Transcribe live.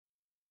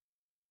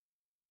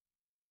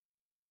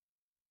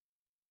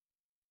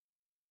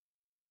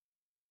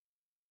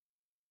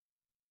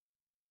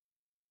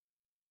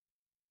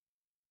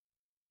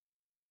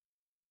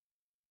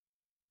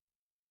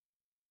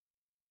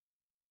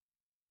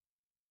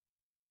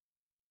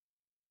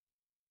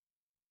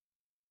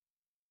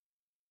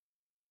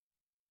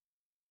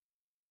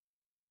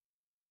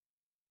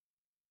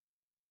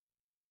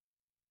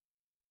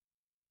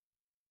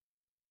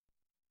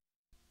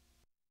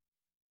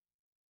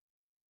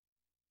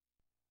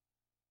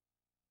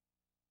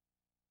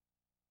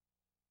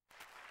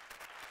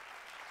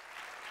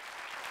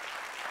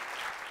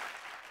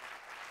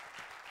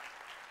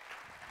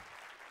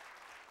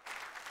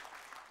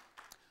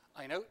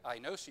I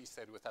know she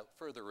said without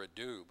further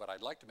ado, but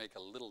I'd like to make a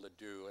little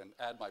ado and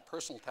add my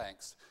personal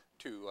thanks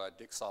to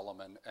Dick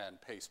Solomon and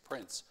Pace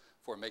Prince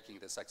for making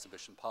this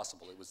exhibition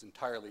possible. It was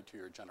entirely to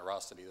your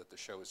generosity that the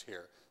show is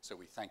here, so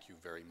we thank you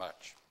very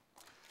much.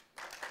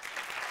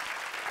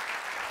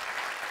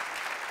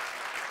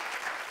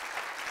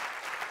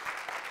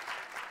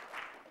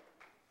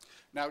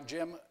 Now,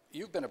 Jim,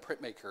 you've been a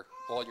printmaker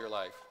all your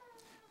life,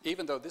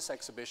 even though this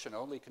exhibition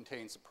only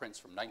contains the prints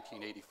from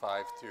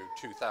 1985 through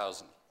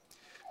 2000.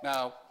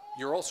 Now,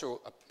 you're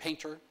also a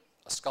painter,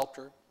 a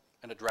sculptor,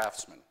 and a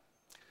draftsman.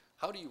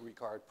 How do you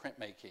regard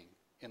printmaking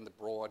in the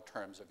broad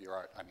terms of your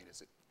art? I mean,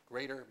 is it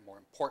greater, more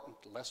important,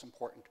 less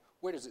important?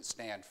 Where does it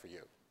stand for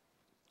you?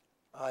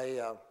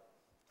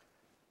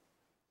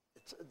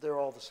 They're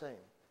all the same.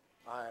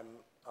 I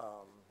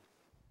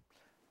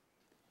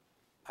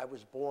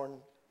was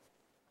born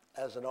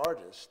as an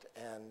artist,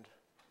 and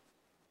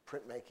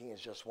printmaking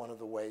is just one of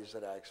the ways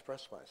that I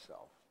express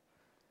myself.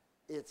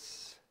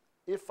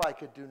 If I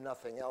could do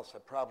nothing else, I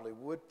probably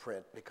would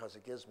print because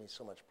it gives me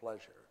so much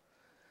pleasure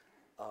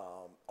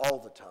all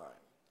the time.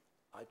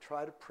 I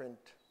try to print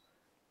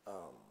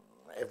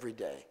every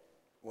day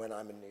when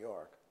I'm in New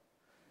York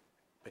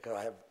because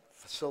I have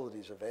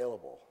facilities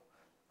available.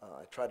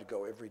 I try to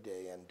go every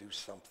day and do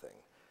something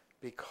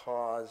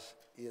because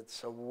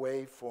it's a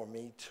way for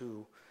me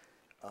to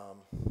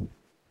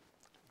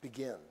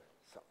begin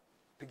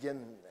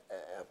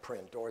a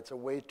print, or it's a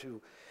way to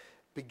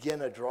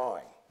begin a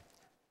drawing.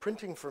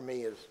 Printing for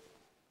me is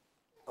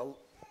all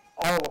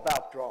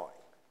about drawing.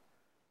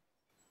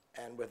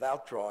 And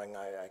without drawing,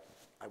 I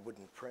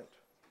wouldn't print.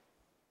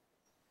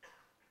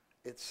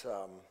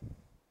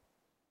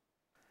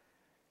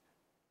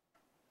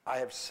 I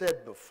have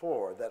said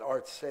before that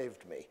art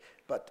saved me,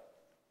 but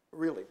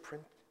really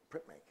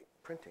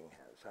printing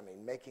has. I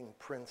mean, making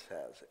prints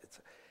has.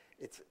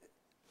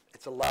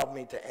 It's allowed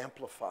me to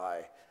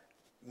amplify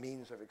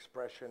means of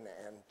expression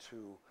and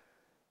to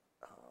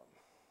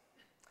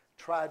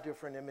try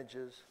different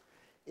images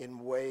in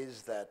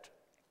ways that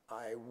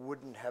I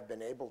wouldn't have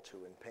been able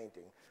to in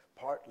painting,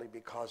 partly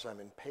because I'm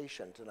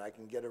impatient and I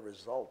can get a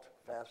result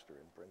faster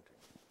in printing.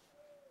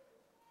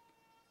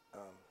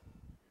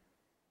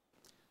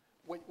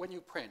 When you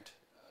print,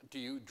 do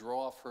you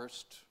draw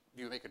first?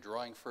 Do you make a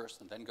drawing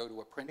first and then go to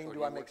a print?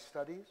 Do I make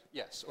studies?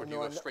 Yes, or do you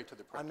go straight to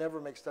the print? I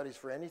never make studies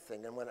for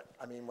anything. And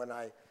when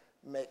I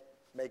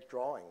make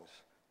drawings,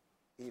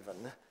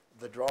 even,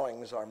 the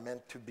drawings are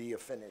meant to be a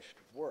finished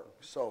work.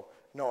 So,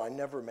 no, I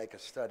never make a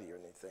study or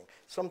anything.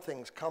 Some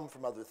things come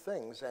from other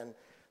things, and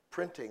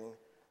printing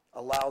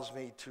allows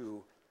me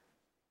to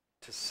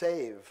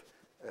save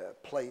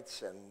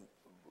plates and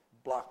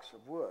blocks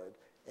of wood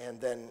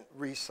and then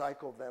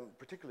recycle them,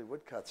 particularly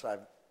woodcuts.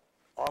 I've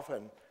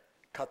often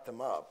cut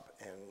them up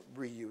and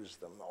reuse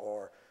them,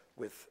 or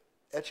with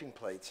etching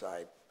plates,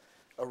 I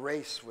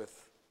erase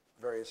with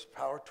various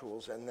power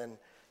tools and then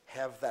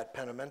have that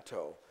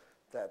penamento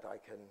that I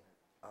can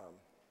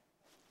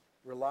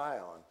rely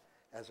on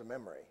as a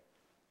memory.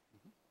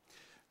 Mm-hmm.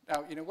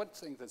 Now, you know, one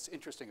thing that's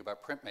interesting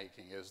about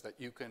printmaking is that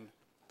you can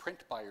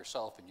print by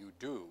yourself, and you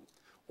do,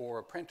 or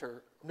a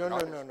printer. No,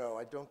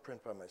 I don't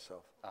print by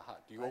myself.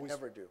 Do you always? I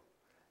never do.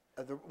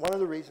 One of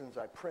the reasons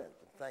I print,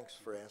 thanks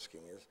for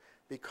asking, is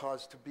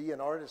because to be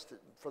an artist,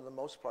 for the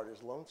most part,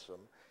 is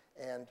lonesome.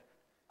 And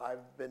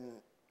I've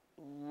been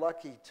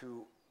lucky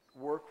to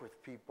work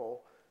with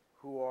people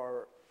who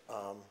are,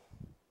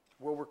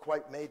 we're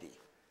quite matey,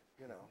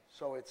 you know.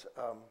 So it's,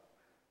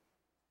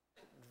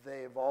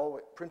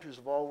 printers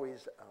have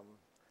always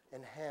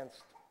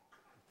enhanced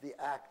the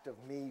act of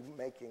me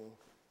making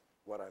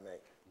what I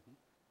make.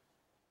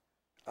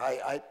 Mm-hmm.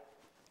 I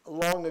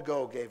long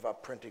ago gave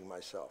up printing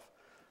myself.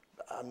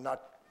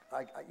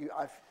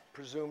 I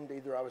presumed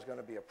either I was going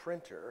to be a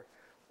printer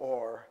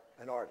or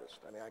an artist.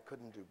 I mean, I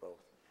couldn't do both.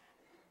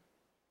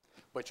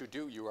 But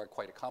you are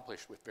quite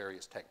accomplished with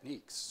various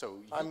techniques.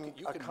 So I'm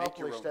you can accomplished make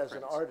your own as prints.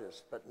 an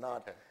artist, but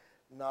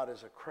not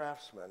as a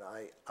craftsman.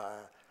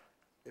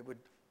 It would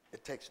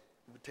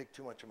take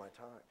too much of my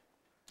time.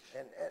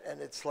 And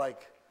it's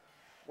like,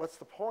 what's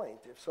the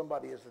point? If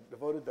somebody has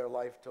devoted their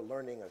life to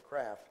learning a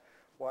craft,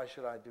 why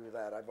should I do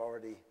that? I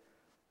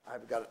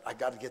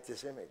got to get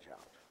this image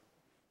out.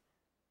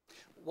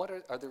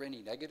 Are there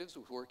any negatives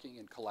with working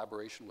in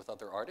collaboration with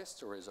other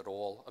artists, or is it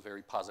all a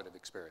very positive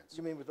experience?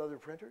 You mean with other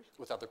printers?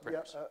 With other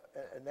printers.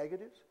 Yeah,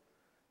 negatives?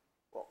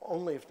 Well,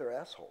 only if they're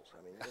assholes.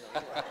 I mean, you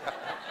know,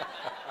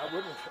 I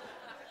wouldn't.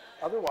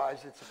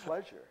 Otherwise, it's a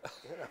pleasure,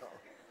 you know,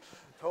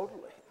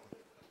 totally.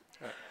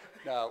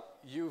 Now,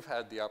 you've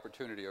had the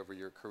opportunity over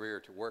your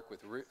career to work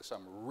with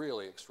some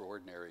really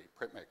extraordinary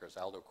printmakers,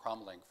 Aldo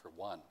Cromling for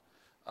one.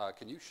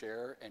 Can you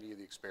share any of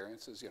the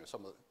experiences? You know,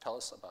 tell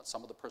us about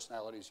some of the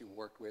personalities you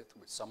worked with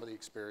some of the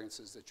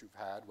experiences that you've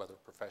had, whether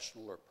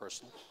professional or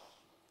personal.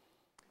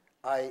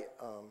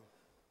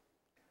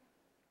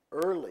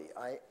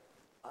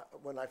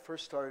 When I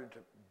first started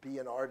to be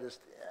an artist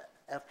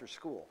after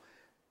school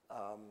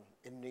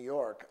in New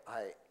York,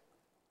 I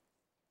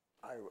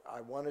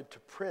wanted to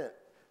print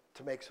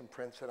to make some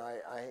prints, and I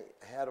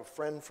had a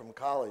friend from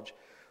college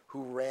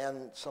who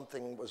ran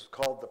something was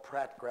called the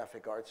Pratt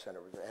Graphic Arts Center.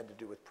 It had to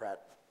do with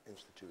Pratt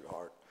Institute of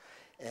Art.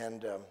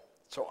 And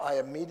so I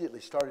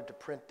immediately started to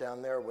print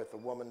down there with a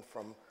woman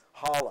from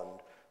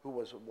Holland who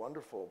was a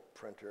wonderful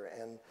printer,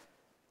 and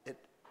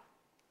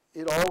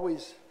it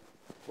always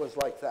was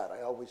like that.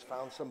 I always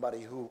found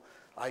somebody who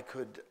I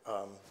could,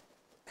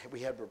 we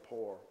had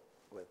rapport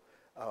with.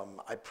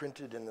 I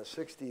printed in the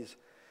 60s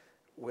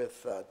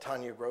with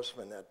Tanya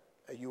Grossman at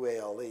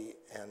UALE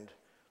and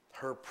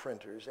her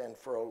printers, and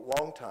for a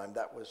long time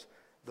that was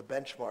the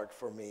benchmark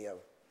for me of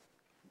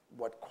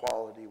what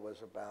quality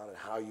was about and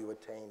how you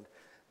attained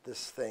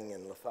this thing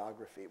in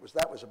lithography.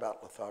 That was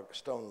about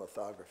stone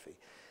lithography.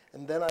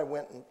 And then I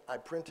went and I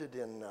printed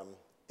in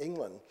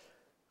England.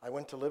 I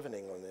went to live in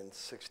England in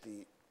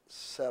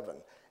 '67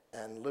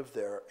 and lived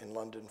there in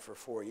London for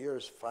 4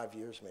 years, 5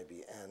 years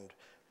maybe, and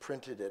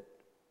printed it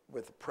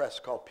with a press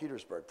called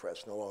Petersburg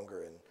Press, no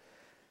longer in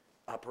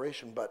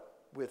operation, but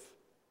with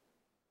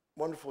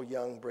wonderful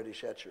young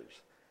British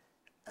etchers.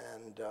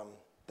 And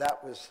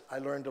I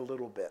learned a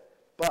little bit.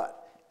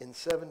 But in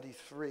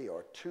 '73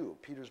 or '2,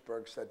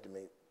 Petersburg said to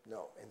me,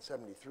 no, in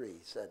 '73, he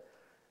said,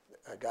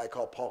 a guy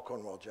called Paul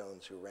Cornwell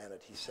Jones who ran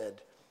it, he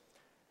said,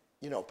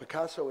 you know,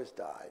 Picasso has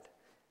died,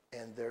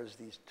 and there's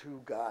these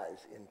two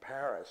guys in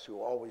Paris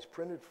who always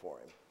printed for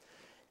him,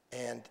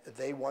 and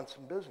they want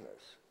some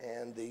business.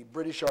 And the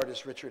British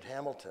artist Richard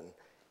Hamilton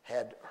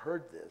had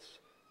heard this,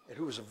 and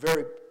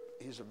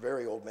he's a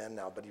very old man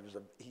now, but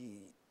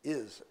he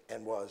is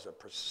and was a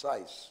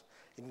precise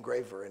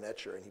engraver and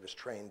etcher, and he was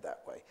trained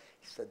that way.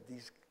 He said,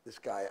 this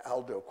guy,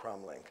 Aldo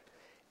Cromlink,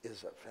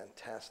 is a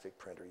fantastic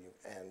printer.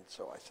 And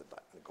so I said, I'm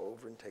going to go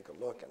over and take a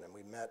look. And then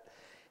we met,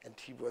 and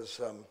he was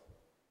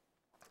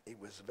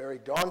very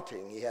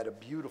daunting. He had a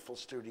beautiful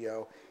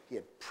studio. He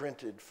had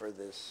printed for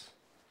this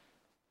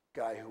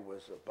guy who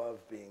was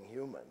above being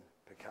human,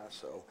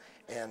 Picasso.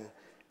 And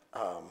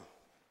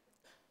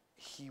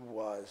he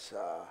was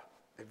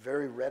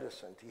very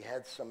reticent. He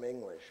had some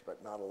English,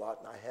 but not a lot,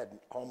 and I had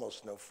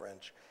almost no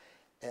French.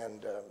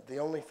 And the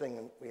only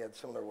thing we had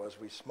similar was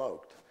we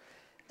smoked.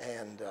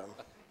 And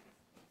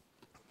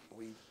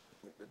we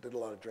did a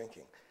lot of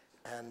drinking.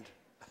 And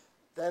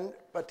then,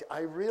 but I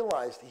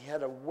realized he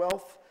had a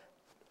wealth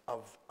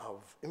of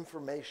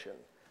information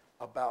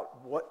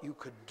about what you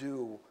could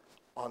do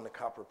on the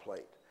copper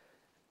plate.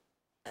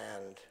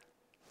 And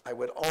I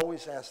would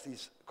always ask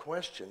these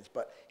questions,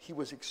 but he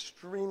was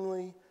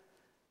extremely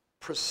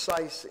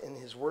precise in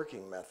his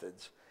working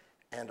methods,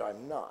 and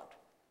I'm not.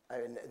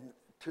 And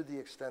to the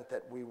extent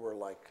that we were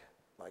like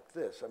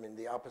this, I mean,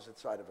 the opposite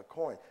side of a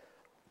coin.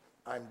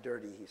 I'm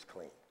dirty, he's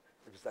clean.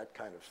 It was that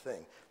kind of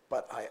thing.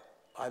 But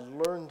I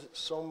learned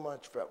so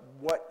much about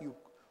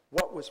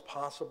what was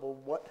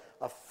possible, what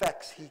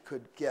effects he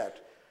could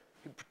get.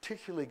 He was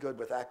particularly good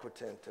with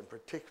aquatint and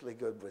particularly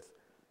good with,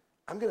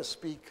 I'm going to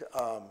speak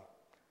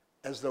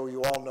as though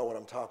you all know what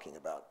I'm talking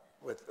about.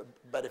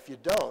 But if you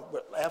don't,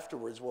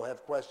 afterwards we'll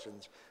have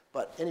questions.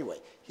 But anyway,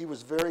 he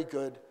was very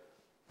good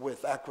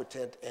with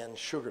aquatint and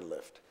sugar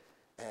lift.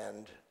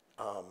 And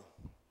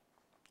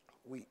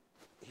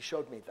he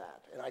showed me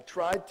that. And I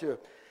tried to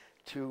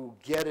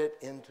get it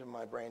into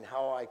my brain,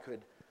 how I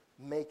could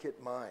make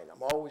it mine.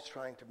 I'm always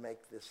trying to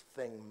make this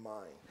thing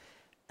mine.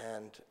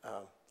 And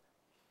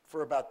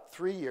for about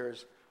 3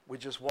 years, we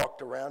just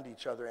walked around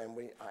each other, and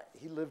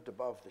he lived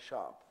above the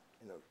shop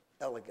in an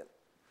elegant,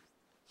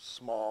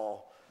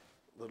 small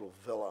little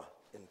villa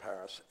in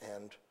Paris,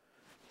 and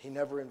he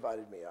never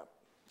invited me up.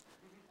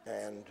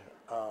 And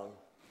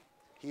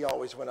he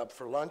always went up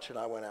for lunch, and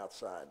I went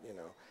outside, you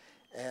know.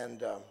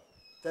 And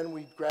then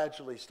we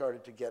gradually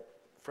started to get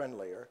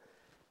friendlier,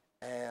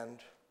 and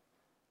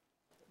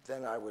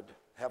then I would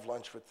have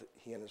lunch with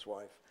he and his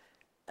wife,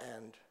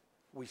 and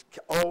we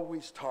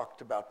always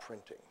talked about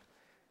printing,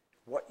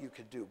 what you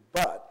could do.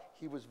 But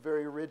he was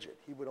very rigid.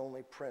 He would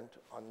only print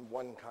on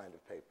one kind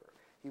of paper.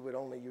 He would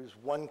only use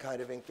one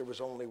kind of ink. There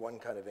was only one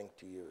kind of ink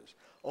to use.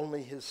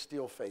 Only his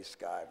steel-faced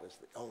guy was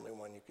the only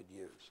one you could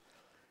use.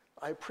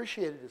 I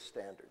appreciated his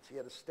standards. He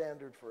had a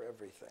standard for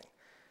everything.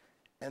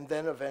 And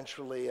then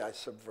eventually I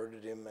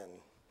subverted him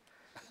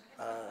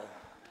and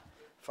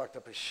fucked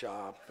up his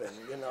shop. And,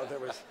 you know,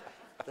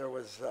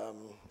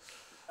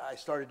 I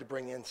started to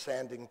bring in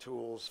sanding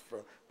tools,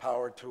 for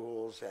power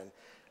tools, and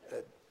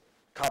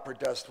copper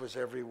dust was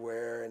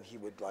everywhere, and he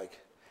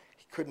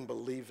couldn't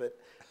believe it,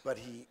 but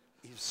he's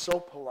so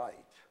polite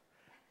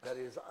that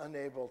he was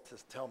unable to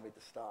tell me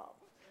to stop.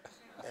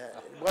 And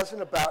it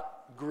wasn't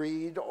about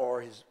greed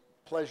or his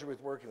pleasure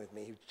with working with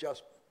me. He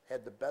just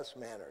had the best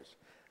manners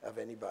of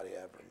anybody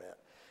I ever met.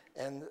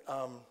 And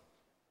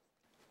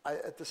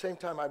at the same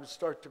time, I would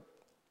start to,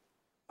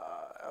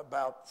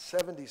 about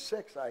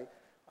 76, I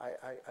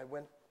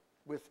went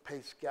with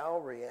Pace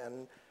Gallery,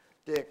 and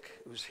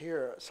Dick, who's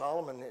here,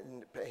 Solomon,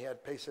 he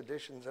had Pace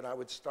Editions, and I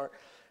would start,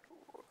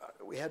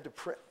 we had to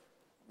print,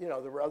 you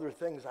know, there were other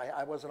things.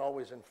 I wasn't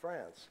always in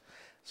France.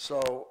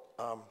 So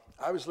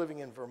I was living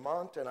in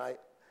Vermont, and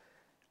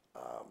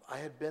I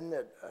had been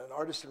an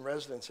artist in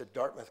residence at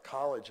Dartmouth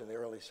College in the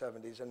early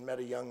 70s and met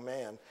a young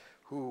man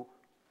who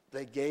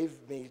they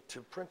gave me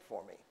to print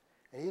for me.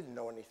 And he didn't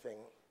know anything,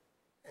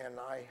 and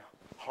I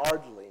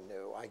hardly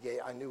knew.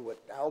 I knew what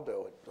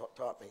Aldo had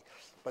taught me.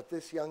 But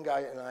this young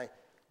guy and I,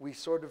 we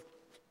sort of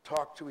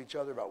talked to each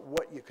other about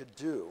what you could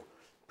do,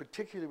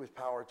 particularly with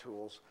power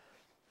tools,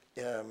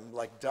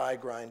 like die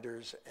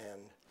grinders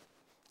and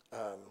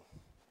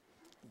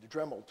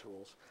Dremel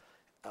tools,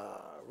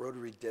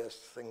 rotary discs,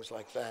 things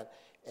like that.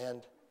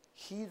 And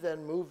he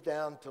then moved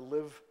down to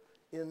live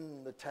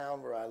in the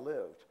town where I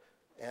lived.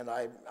 And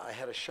I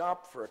had a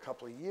shop for a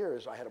couple of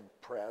years. I had a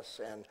press,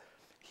 and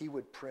he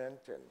would print,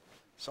 and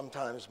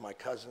sometimes my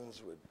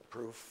cousins would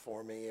proof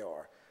for me,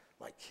 or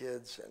my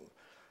kids. And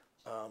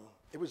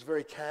it was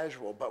very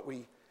casual, but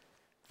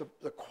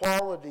the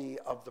quality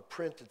of the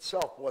print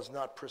itself was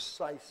not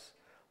precise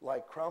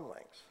like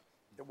Cromlech's.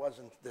 It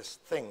wasn't this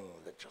thing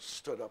that just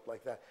stood up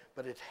like that,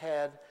 but it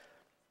had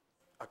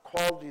a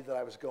quality that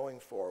I was going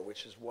for,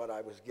 which is what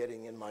I was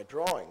getting in my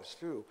drawings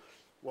too,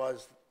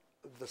 was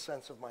the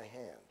sense of my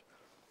hand.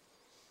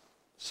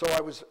 So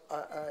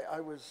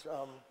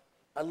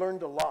I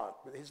learned a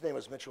lot. His name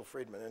was Mitchell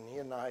Friedman, and he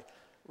and I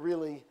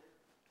really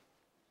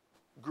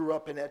grew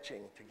up in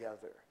etching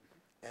together.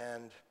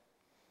 And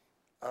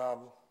I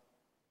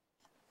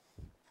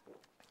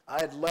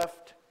had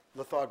left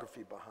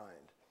lithography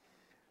behind.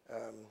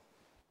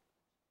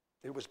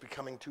 It was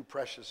becoming too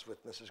precious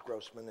with Mrs.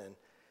 Grossman, and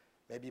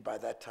maybe by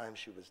that time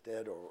she was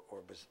dead or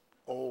was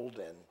old,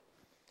 and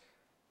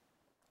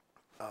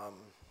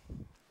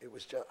it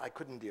was just, I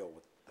couldn't deal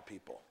with the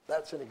people.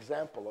 That's an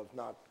example of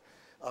not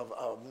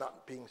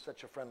being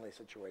such a friendly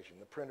situation.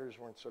 The printers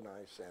weren't so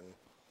nice, and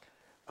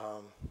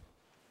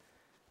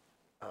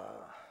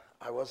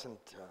I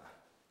wasn't,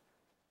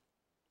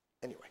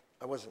 anyway,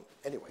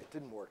 it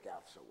didn't work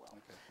out so well.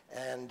 Okay.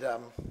 And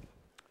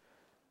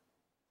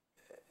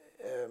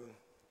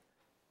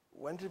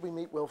when did we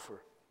meet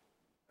Wilfer?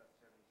 About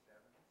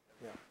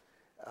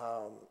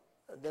 77.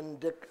 Yeah. Then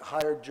Dick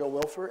hired Joe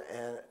Wilfer,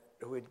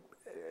 who had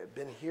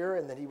been here,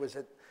 and then he was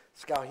at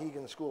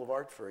Skowhegan School of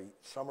Art for a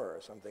summer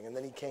or something, and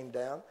then he came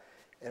down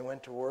and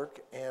went to work,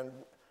 and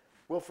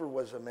Wilfer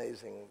was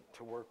amazing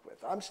to work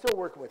with. I'm still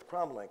working with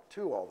Cromlech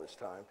too all this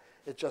time.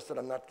 It's just that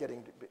I'm not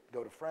getting to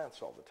go to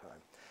France all the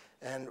time.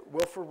 And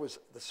Wilfer was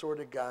the sort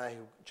of guy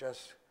who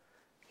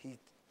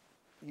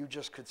you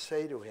just could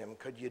say to him,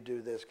 could you do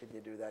this, could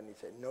you do that? And he'd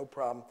say, no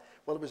problem.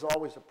 Well, it was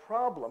always a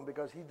problem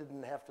because he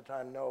didn't half the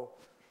time know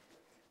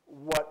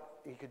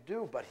what he could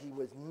do, but he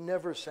would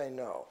never say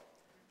no.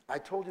 I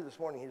told you this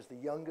morning he's the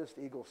youngest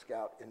Eagle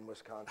Scout in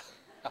Wisconsin.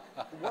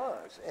 He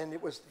was, and it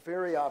was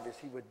very obvious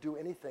he would do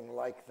anything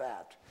like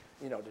that,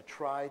 to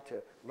try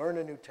to learn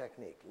a new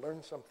technique,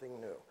 learn something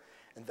new.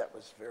 And that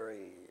was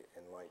very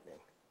enlightening,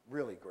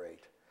 really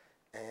great.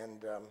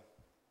 And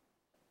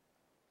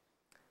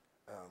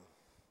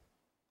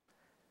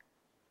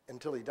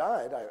until he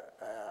died,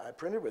 I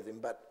printed with him,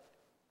 but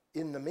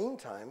in the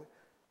meantime,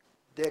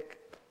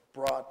 Dick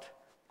brought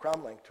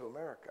Cromlech to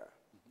America.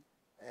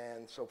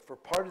 And so for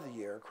part of the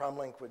year,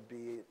 Cromlech would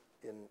be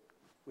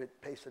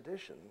with Pace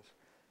Editions.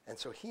 And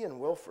so he and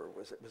Wilfer,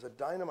 it was a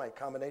dynamite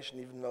combination,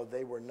 even though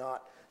they were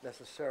not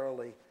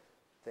necessarily,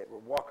 they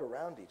would walk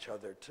around each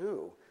other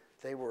too.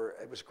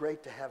 It was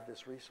great to have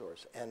this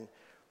resource. And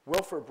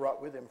Wilfer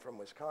brought with him from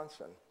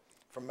Wisconsin,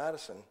 from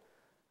Madison,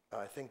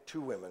 I think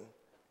 2 women,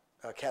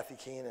 Kathy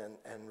Keene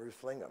and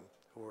Ruth Lingham,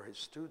 who were his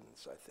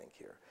students, I think,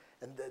 here.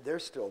 And they're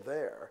still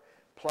there.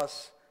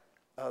 Plus,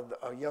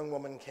 a young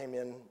woman came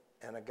in,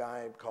 and a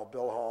guy called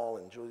Bill Hall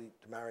and Julie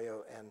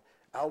DeMario, and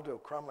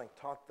Aldo Cromlech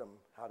taught them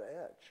how to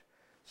etch.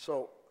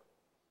 So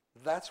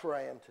that's where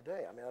I am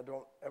today. I mean,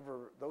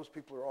 those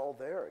people are all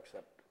there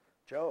except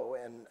Joe,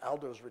 and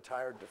Aldo's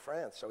retired to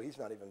France, so he's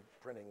not even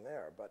printing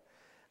there. But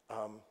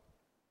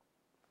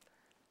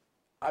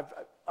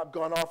I've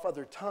gone off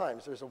other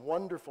times. There's a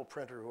wonderful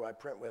printer who I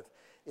print with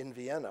in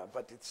Vienna,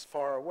 but it's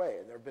far away.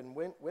 And there have been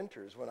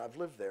winters when I've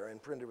lived there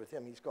and printed with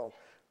him. He's called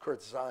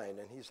Kurt Zine,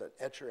 and he's an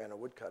etcher and a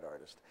woodcut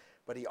artist.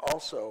 But he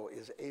also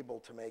is able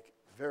to make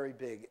very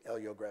big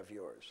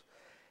heliogravures.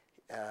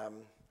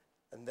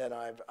 And then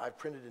I've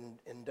printed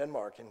in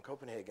Denmark, in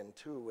Copenhagen,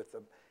 too,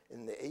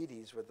 in the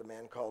 80s with a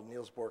man called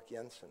Niels Borch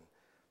Jensen,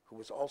 who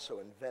was also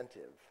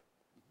inventive.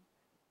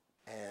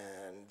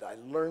 And I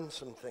learned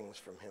some things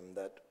from him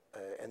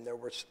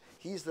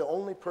he's the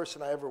only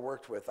person I ever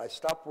worked with. I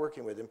stopped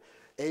working with him,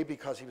 A,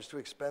 because he was too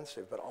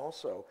expensive, but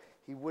also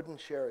he wouldn't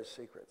share his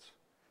secrets.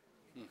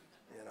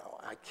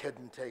 I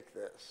couldn't take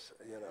this,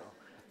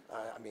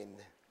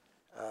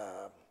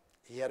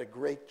 he had a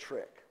great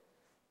trick.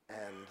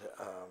 And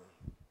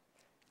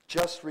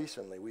just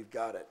recently, we've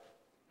got it.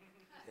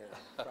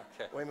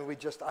 Okay.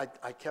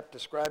 I kept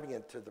describing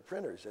it to the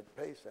printers at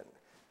Pace, and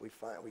we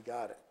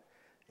got it,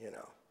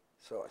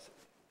 So I said,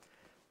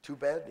 too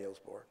bad, Niels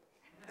Bohr.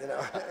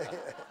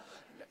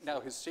 Now,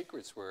 his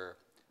secrets were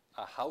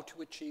how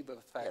to achieve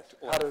effect.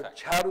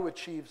 Yes, how to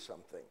achieve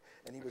something.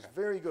 And he was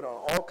very good on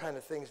all kinds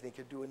of things, and he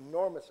could do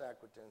enormous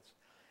aquatins.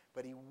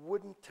 but he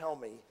wouldn't tell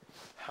me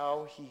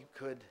how he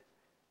could.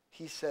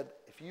 He said,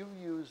 if you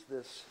use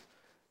this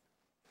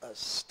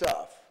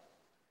stuff,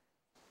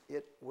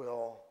 it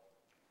will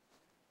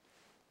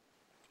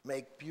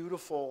make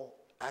beautiful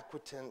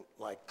aquatint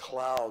like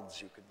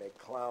clouds. You could make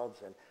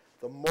clouds, and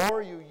the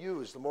more you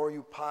use, the more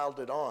you piled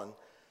it on,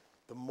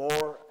 the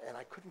more, and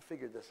I couldn't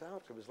figure this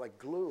out. It was like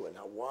glue, and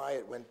why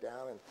it went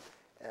down,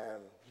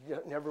 and he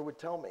never would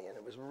tell me, and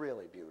it was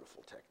really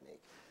beautiful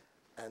technique.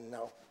 And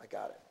now I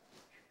got it.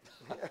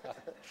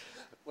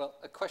 Well,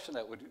 a question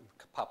that would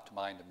pop to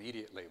mind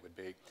immediately would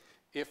be,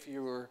 if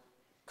you're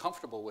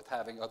comfortable with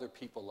having other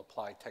people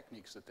apply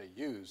techniques that they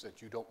use,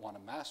 that you don't want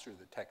to master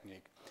the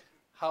technique,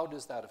 how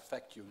does that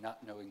affect you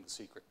not knowing the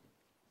secret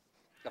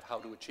of how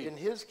to achieve it? In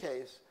his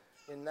case,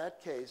 in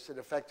that case, it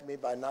affected me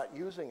by not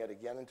using it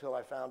again until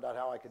I found out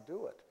how I could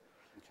do it.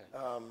 Okay.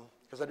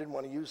 Because I didn't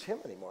want to use him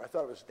anymore. I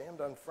thought it was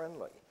damned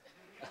unfriendly.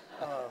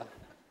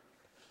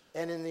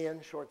 And in the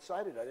end,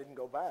 short-sighted, I didn't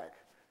go back.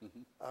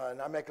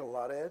 And I make a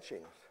lot of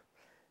etchings.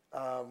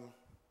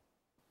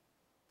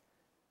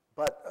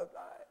 But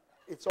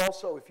it's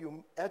also, if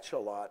you etch a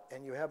lot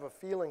and you have a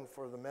feeling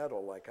for the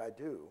metal like I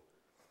do,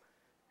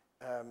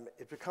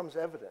 it becomes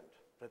evident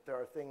that there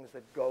are things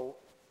that go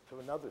to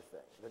another thing,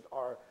 that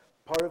are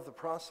part of the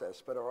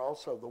process, but are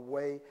also the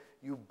way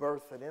you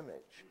birth an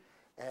image.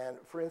 And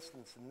for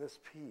instance, in this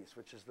piece,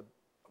 which is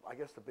I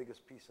guess the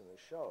biggest piece in the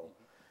show,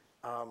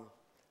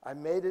 I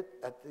made it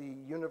at the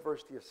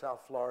University of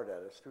South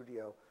Florida at a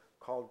studio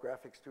called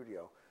Graphic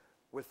Studio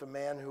with a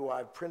man who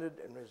I've printed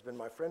and has been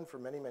my friend for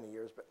many, many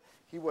years, but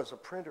he was a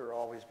printer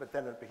always, but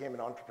then it became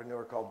an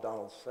entrepreneur called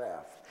Donald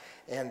Saft.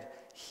 And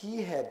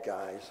he had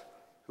guys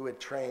who had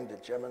trained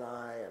at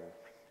Gemini and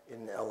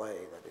in LA,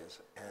 that is,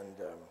 and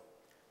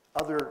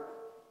other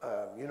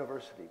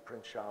university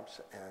print shops,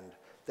 and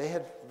they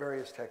had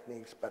various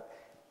techniques, but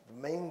the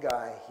main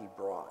guy he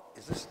brought,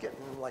 is this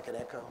getting like an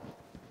echo?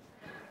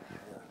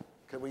 Yeah.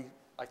 Could we?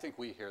 I think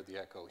we hear the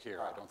echo here.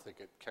 I don't think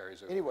it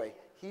carries over. Anyway,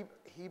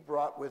 he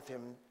brought with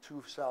him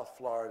to South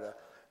Florida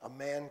a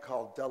man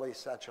called Deli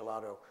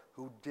Sacciolato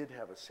who did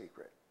have a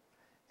secret.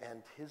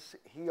 And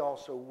he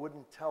also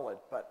wouldn't tell it,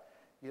 but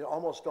you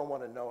almost don't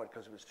want to know it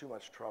because it was too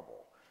much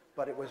trouble.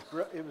 But it was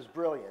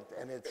brilliant,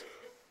 and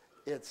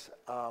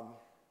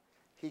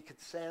he could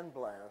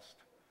sandblast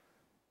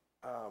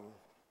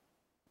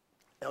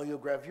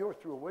oleogravure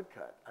through a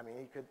woodcut. I mean,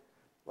 he could,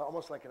 well,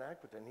 almost like an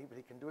aquatint, but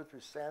he can do it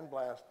through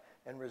sandblast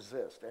and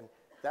resist. And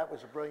that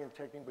was a brilliant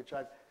technique, which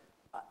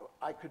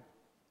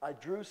I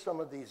drew some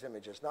of these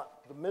images,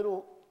 not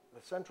the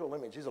central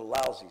image. These are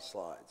lousy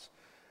slides,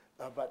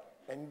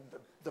 and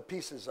the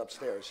piece is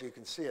upstairs, so you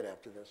can see it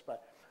after this.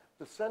 But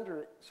the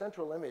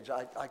central image,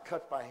 I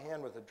cut by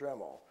hand with a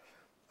Dremel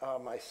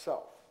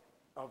myself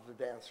of the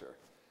dancer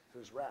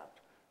who's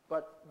wrapped.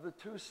 But the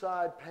two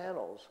side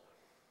panels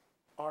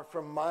are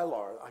from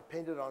Mylar. I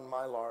painted on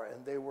Mylar,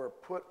 and they were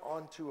put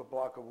onto a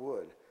block of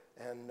wood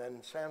and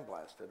then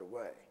sandblasted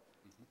away.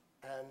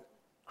 And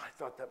I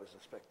thought that was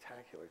a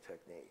spectacular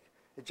technique.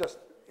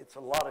 It's a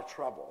lot of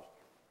trouble,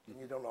 and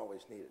you don't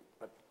always need it.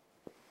 But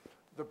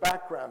the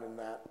background in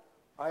that,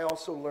 I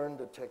also learned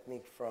the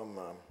technique from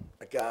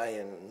a guy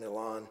in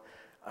Milan.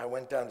 I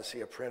went down to see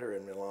a printer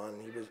in Milan.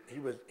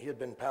 He had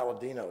been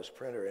Palladino's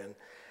printer, and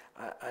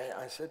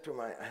I said to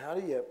him,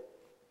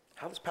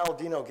 how does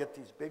Palladino get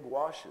these big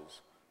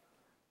washes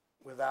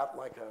without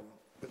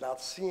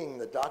seeing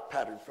the dot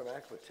pattern from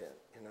aquatint,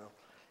 you know?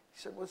 He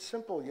said, well, it's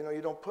simple, you know,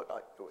 you don't put,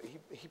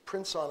 he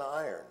prints on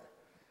iron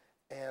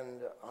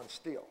and on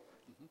steel,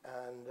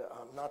 and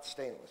not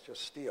stainless,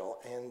 just steel,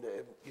 and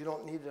you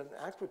don't need an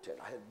aquatint.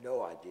 I had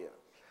no idea.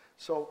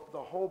 So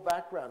the whole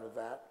background of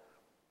that,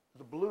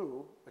 the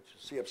blue, which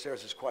you see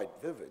upstairs is quite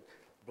vivid,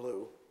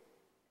 blue,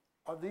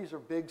 these are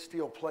big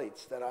steel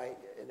plates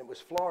and it was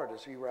Florida,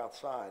 so you were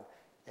outside,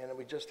 and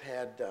we just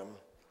had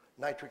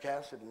nitric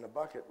acid in a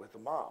bucket with a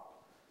mop,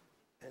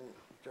 and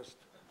just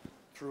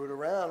threw it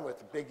around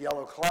with a big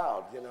yellow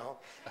cloud, you know,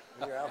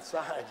 when you're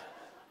outside.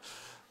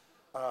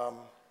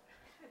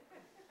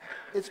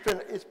 It's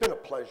been a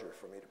pleasure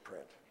for me to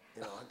print,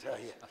 you know, I tell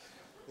you.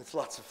 It's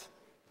lots of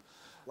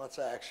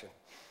action.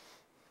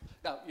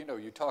 Now, you know,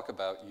 you talk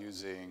about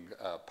using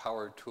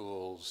power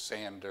tools,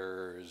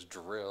 sanders,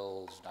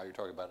 drills. Now you're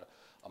talking about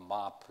a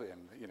mop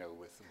and, you know,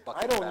 with a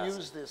bucket I of don't acid.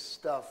 use this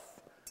stuff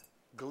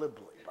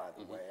glibly, by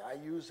the way. I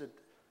use it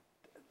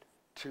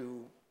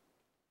to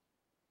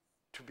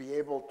be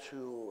able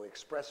to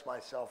express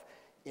myself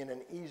in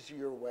an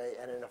easier way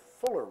and in a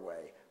fuller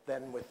way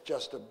than with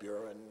just a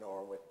burin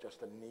or with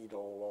just a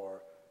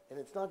needle and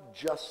it's not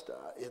just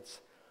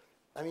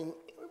I mean,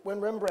 when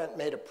Rembrandt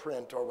made a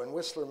print or when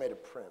Whistler made a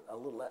print,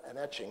 an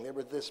etching, they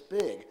were this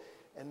big,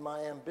 and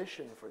my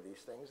ambition for these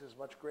things is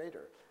much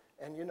greater.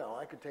 And you know,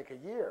 I could take a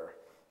year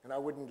and I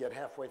wouldn't get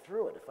halfway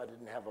through it if I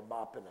didn't have a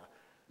mop and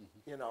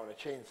a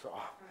chainsaw.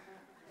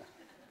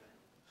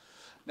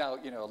 Now,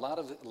 you know, a lot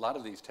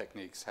of these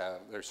techniques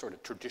they're sort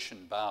of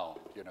tradition bound.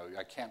 You know,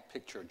 I can't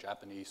picture a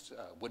Japanese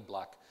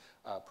woodblock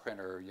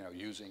printer, you know,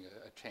 using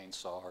a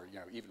chainsaw, or, you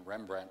know, even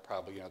Rembrandt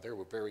probably, you know, there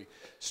were very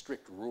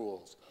strict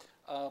rules.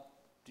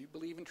 Do you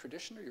believe in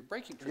tradition, or you're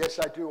breaking tradition? Yes,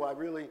 I do. I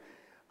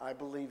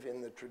believe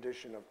in the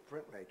tradition of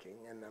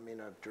printmaking, and I mean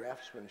of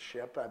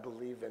draftsmanship. I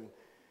believe in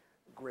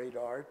great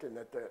art, and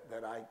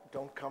that I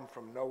don't come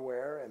from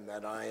nowhere, and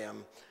that I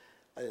am,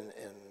 I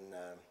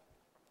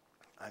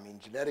mean,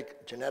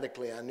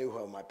 genetically, I knew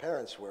who my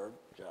parents were,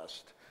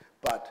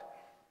 but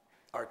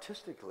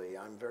artistically,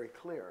 I'm very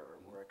clear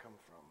where I come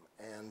from,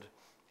 and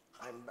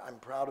I'm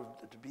proud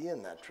to be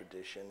in that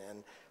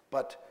tradition.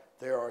 But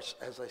there are,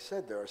 as I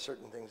said, there are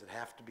certain things that I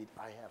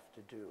have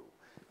to do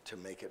to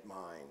make it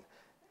mine,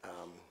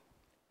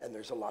 and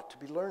there's a lot to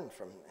be learned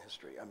from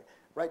history. I mean,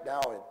 right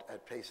now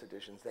at Pace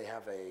Editions, they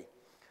have a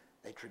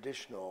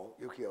traditional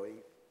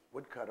ukiyo-e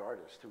woodcut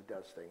artist who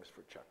does things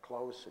for Chuck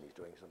Close, and he's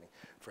doing something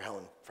for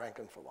Helen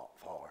Frankenthaler.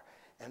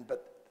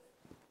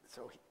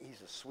 So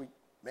he's a sweet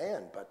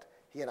man, but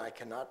he and I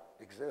cannot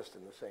exist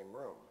in the same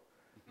room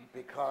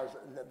because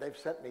they've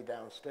sent me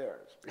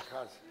downstairs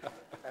because,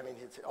 I mean,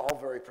 it's all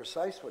very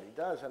precise what he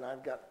does, and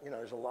I've got, you know,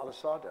 there's a lot of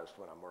sawdust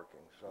when I'm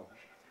working, so.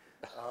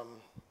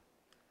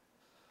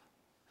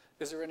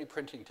 Is there any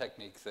printing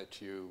technique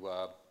that you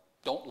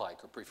don't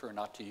like or prefer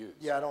not to use?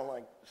 Yeah, I don't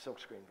like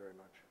silkscreen very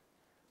much.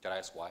 Can I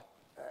ask why?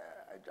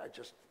 I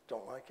just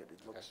don't like it.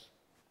 It looks,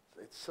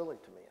 it's silly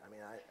to me. I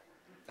mean,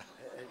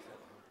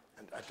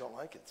 and I don't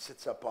like it. It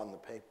sits up on the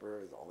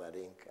paper, all that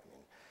ink. I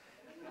mean,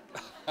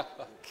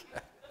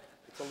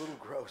 it's a little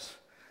gross.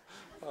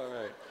 All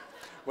right.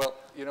 Well,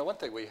 you know, one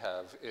thing we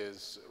have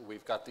is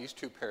we've got these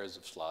 2 pairs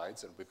of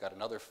slides, and we've got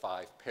another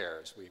 5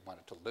 pairs. We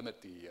wanted to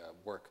limit the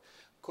work.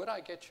 Could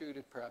I get you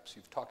to, perhaps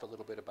you've talked a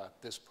little bit about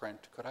this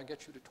print, could I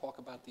get you to talk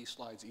about these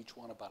slides, each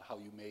one about how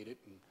you made it,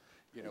 and,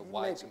 you know,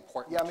 why it's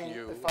important to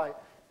you?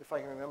 If I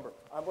can remember.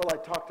 Well, I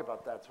talked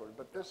about that sort of,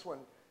 but this one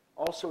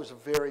also is a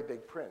very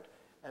big print.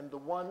 And the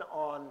one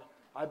on,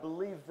 I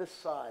believe this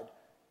side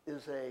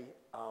is a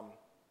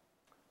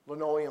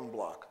linoleum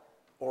block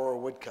or a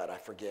woodcut, I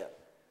forget.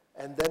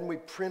 And then we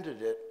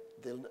printed it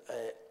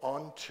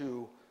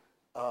onto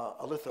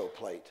a litho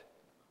plate.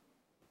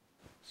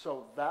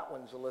 So that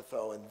one's a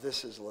litho and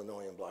this is a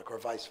linoleum block, or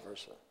vice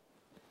versa.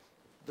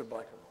 They're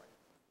black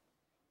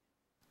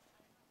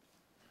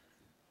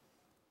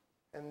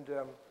and white. And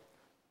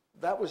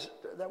that was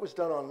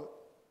done on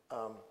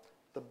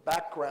the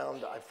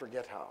background. I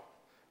forget how,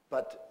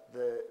 but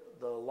the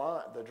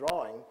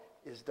drawing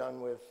is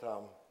done with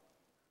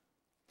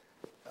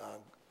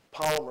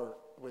polymer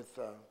with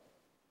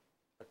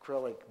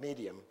acrylic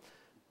medium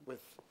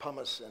with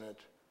pumice in it,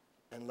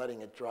 and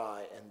letting it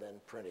dry and then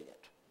printing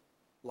it,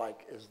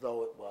 like as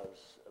though it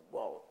was,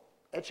 well,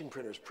 etching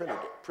printers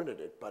printed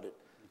it, but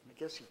I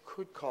guess you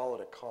could call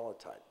it a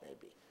collotype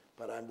maybe,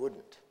 but I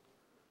wouldn't.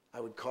 I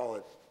would call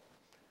it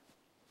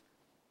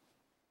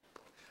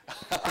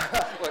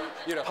well,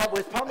 you know,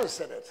 with pumice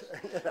in it.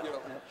 You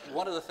know,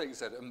 one of the things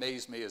that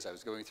amazed me as I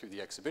was going through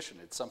the exhibition,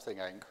 it's something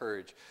I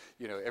encourage,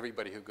 you know,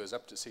 everybody who goes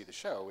up to see the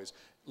show, is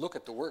look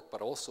at the work, but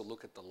also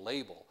look at the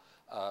label.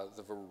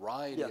 The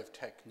variety of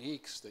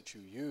techniques that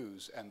you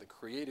use and the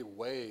creative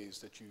ways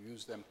that you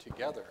use them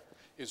together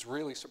is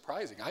really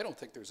surprising. I don't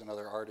think there's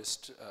another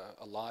artist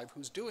alive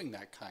who's doing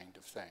that kind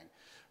of thing.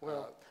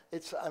 Well,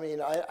 I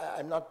mean,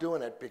 I'm not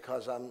doing it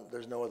because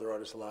there's no other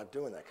artist alive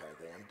doing that kind of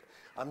thing.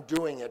 I'm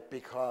doing it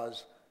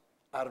because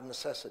out of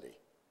necessity.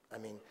 I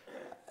mean,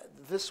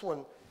 this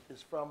one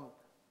is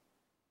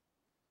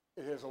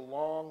it has a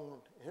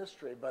long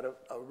history,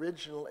 but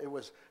originally it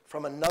was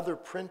from another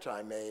print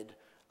I made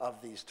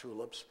of these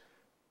tulips,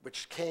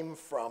 which came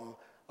from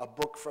a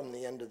book from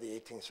the end of the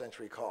 18th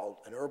century called,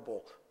 an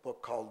herbal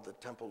book called The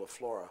Temple of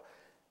Flora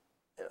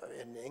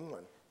in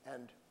England.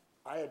 And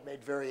I had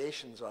made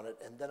variations on it,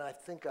 and then I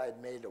think I had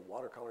made a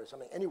watercolor or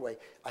something. Anyway,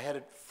 I had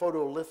it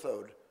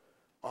photolithoed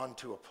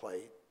onto a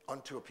plate,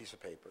 onto a piece of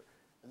paper.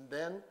 And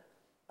then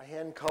I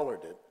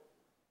hand-colored it,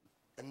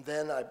 and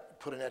then I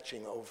put an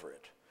etching over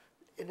it.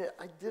 And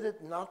I did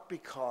it not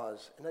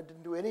because, and I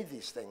didn't do any of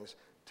these things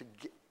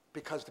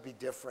because to be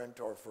different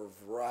or for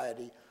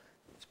variety.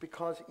 It's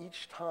because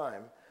each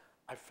time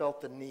I felt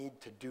the need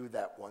to do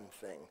that one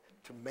thing,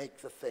 to make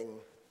the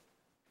thing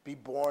be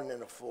born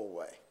in a full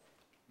way.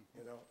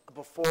 You know,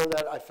 before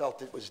that I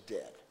felt it was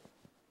dead.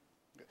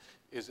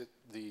 Is it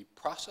the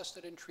process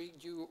that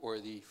intrigued you, or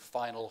the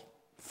final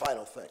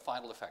thing?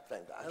 Final effect.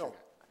 I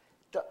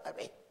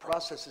mean,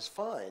 process is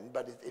fine,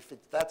 but if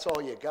that's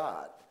all you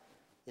got,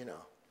 you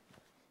know,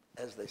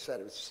 as they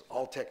said, it's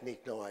all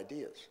technique, no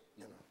ideas.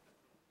 You know.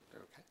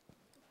 Okay.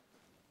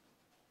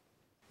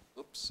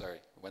 Oops,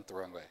 sorry, went the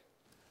wrong way.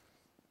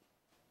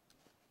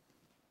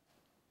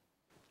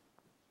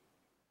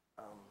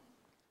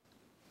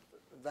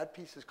 That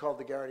piece is called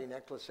the Garrity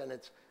Necklace, and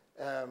it's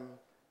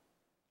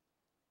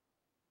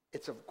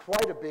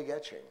quite a big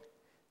etching,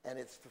 and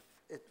it's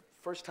the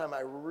first time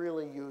I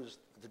really used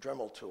the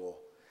Dremel tool.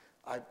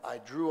 I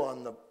drew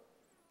on the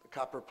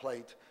copper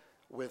plate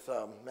with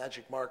a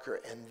magic marker,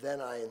 and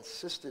then I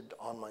insisted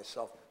on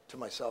myself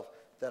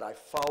that I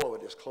follow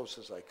it as close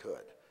as I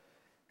could.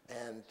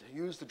 And to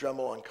use the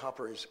Dremel on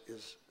copper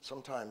is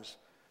sometimes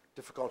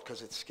difficult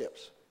because it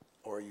skips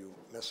or you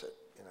miss it,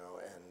 you know.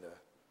 And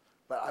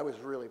but I was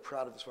really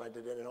proud of this when I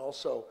did it. And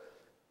also,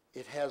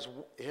 it has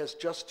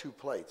just 2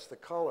 plates. The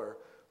color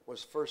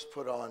was first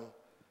put on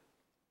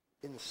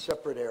in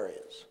separate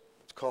areas.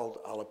 It's called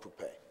à la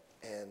poupée,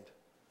 and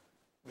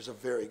it was a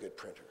very good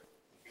printer,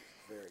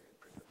 very good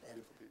printer.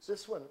 And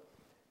this one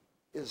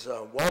is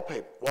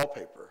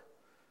wallpaper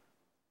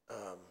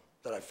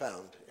that I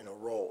found in a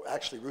roll.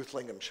 Actually, Ruth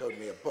Lingham showed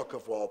me a book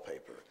of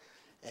wallpaper,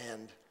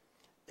 and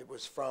it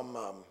was from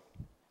a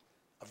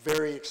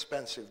very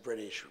expensive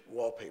British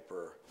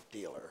wallpaper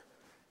dealer.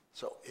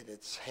 So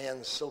it's hand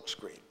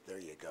silkscreen. There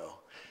you go.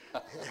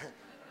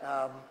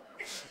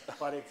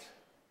 But it's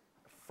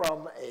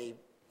from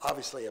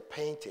obviously a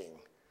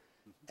painting,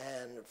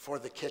 and for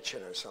the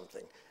kitchen or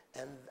something.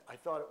 And I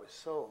thought it was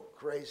so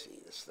crazy,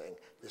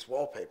 this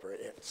wallpaper.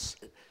 It's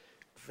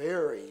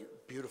very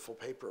beautiful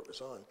paper it was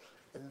on.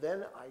 And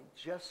then I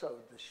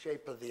gessoed the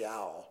shape of the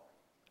owl,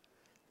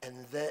 and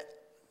then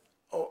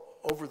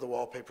over the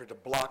wallpaper to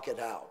block it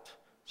out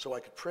so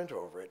I could print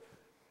over it.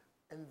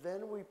 And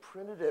then we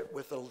printed it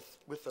with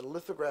a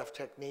lithograph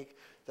technique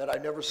that I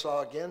never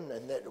saw again,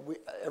 and that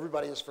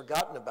everybody has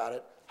forgotten about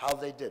it, how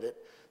they did it.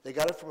 They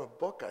got it from a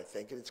book, I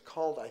think, and it's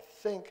called, I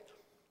think,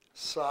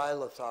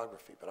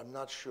 lithography, but I'm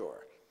not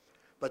sure.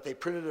 But they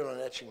printed it on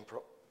an etching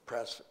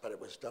press, but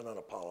it was done on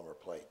a polymer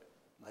plate.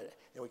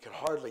 And we could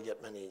hardly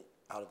get many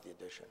out of the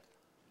edition.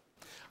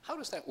 How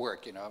does that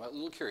work? You know, I'm a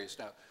little curious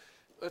now.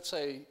 Let's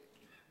say,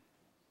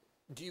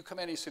 do you come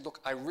in and you say, look,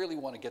 I really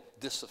want to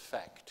get this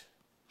effect.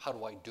 How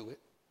do I do it?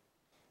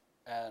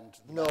 And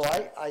no,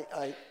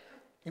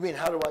 you mean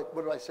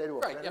what do I say to a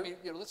right, printer? I mean,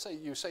 you know, let's say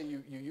you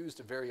used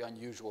a very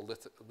unusual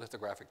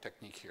lithographic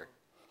technique here.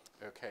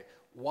 Okay,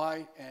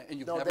 why, and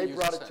you've never used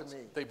it since. No, they brought it to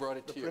me. They brought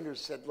it to you. The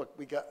printers said, look,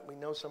 we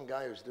know some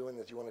guy who's doing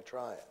this, you want to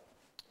try it?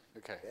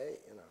 Okay. Okay,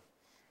 you know,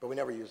 but we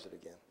never used it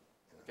again.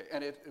 Okay,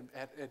 and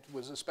it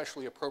was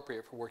especially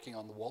appropriate for working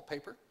on the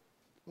wallpaper?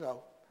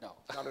 No. No.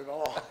 Not at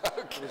all.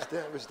 Okay.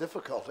 It was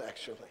difficult,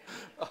 actually.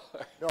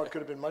 No, it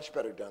could have been much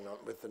better done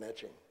with an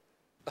etching.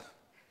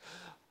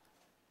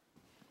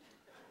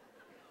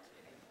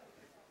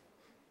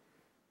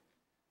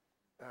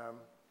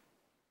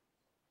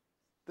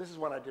 This is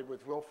one I did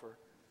with Wilfer.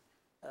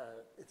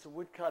 It's a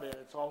woodcut, and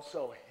it's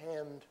also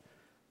hand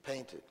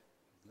painted.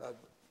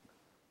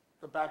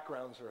 The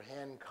backgrounds are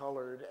hand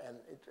colored, and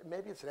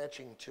maybe it's an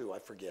etching too. I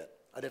forget.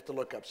 I'd have to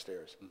look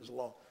upstairs. It was a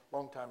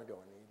long time ago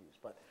in the 80s,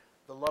 but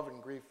the Love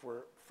and Grief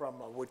were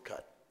from a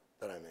woodcut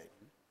that I made.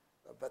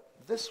 But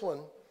this one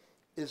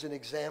is an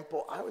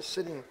example. I was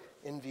sitting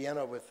in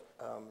Vienna with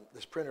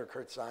this printer,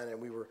 Kurt Zine, and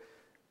we were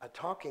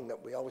talking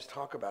that we always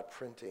talk about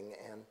printing,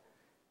 and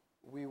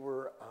we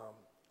were,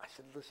 I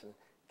said, listen,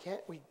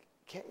 can't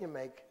you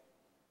make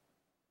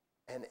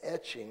an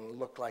etching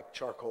look like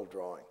charcoal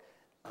drawing?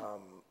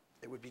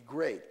 It would be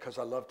great, because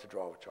I love to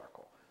draw with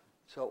charcoal.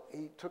 So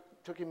he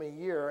took him a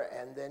year,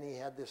 and then he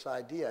had this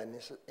idea,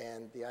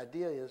 and the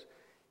idea is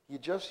you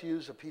just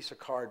use a piece of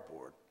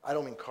cardboard. I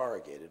don't mean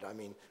corrugated. I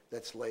mean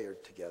that's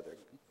layered together,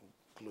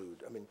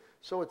 glued. I mean,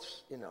 so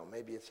it's, you know,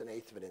 maybe it's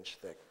 1/8 of an inch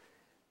thick.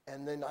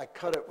 And then I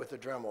cut it with a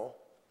Dremel,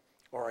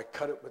 or I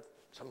cut it with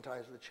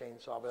sometimes with a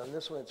chainsaw, but on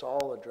this one it's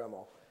all a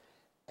Dremel.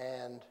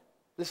 And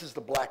this is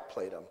the black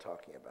plate I'm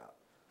talking about.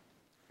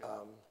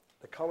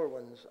 The color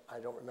ones, I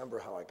don't remember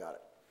how I got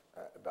it.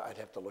 But I'd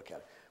have to look at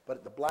it.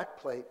 But the black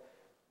plate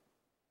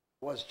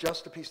was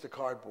just a piece of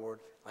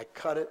cardboard. I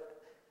cut it,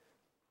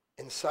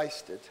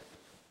 incised it,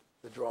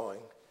 the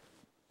drawing,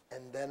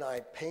 and then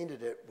I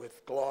painted it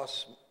with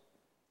gloss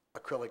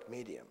acrylic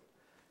medium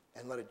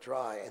and let it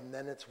dry, and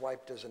then it's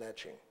wiped as an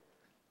etching.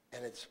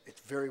 And it's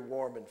very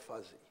warm and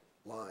fuzzy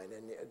line.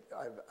 And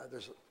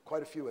there's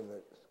quite a few in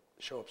the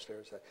show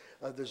upstairs.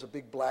 There's a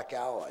big black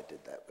owl I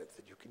did that with,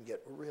 that you can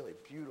get really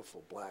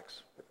beautiful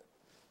blacks with it.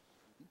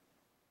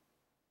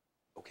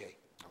 Okay.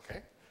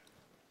 Okay.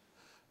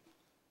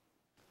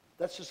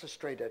 That's just a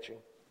straight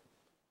etching.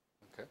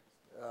 Okay.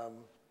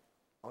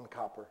 On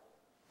copper.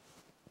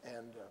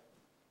 And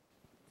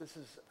this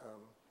is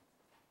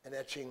an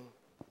etching,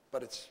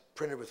 but it's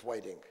printed with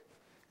white ink.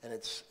 And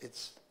it's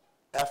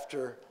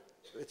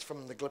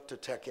from the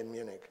Glyptothek in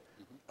Munich.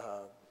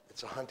 Mm-hmm.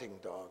 It's a hunting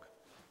dog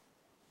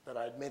that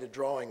I'd made a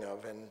drawing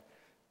of, and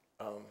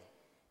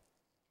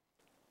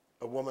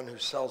a woman who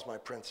sells my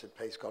prints at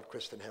Pace called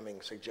Kristen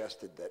Hemming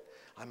suggested that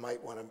I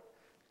might want to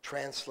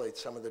translate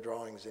some of the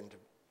drawings into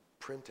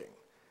printing.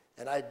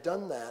 And I'd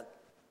done that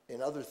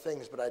in other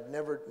things, but I'd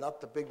never,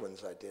 not the big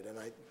ones I did, and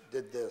I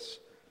did this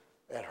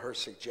at her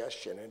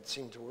suggestion, and it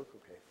seemed to work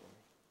okay for me.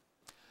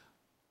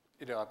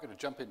 You know, I'm going to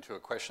jump into a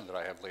question that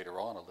I have later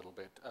on a little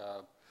bit.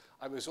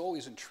 I was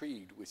always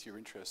intrigued with your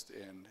interest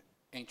in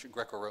ancient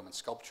Greco-Roman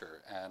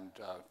sculpture, and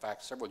in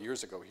fact, several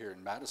years ago here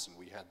in Madison,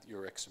 we had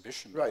your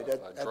exhibition right,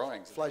 of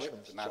drawings at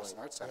Fleischmann's the Madison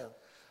Art Center.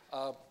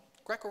 Yeah.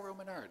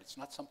 Greco-Roman art, it's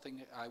not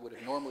something I would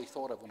have normally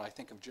thought of when I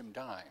think of Jim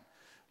Dine.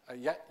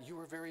 Yet you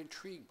were very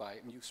intrigued by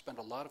it, and you spent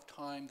a lot of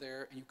time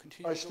there, and you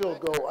continue to go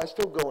back there. I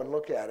still go and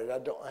look at it.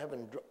 I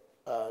haven't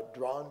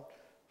drawn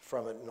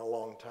from it in a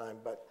long time,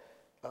 but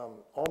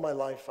all my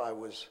life I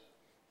was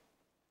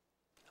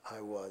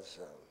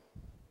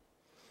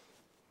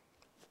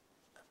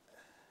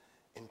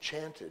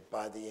enchanted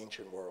by the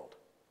ancient world,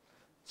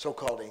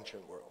 so-called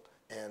ancient world,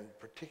 and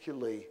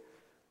particularly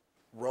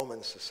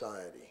Roman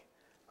society.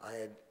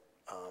 I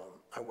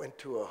went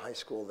to a high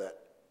school that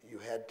you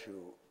had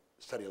to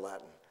study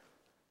Latin,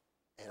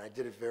 and I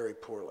did it very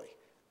poorly.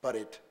 But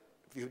if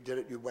you did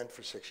it, you went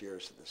for 6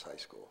 years to this high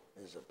school.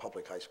 It was a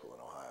public high school in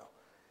Ohio,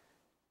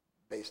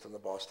 based on the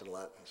Boston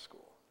Latin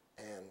School.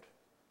 And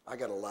I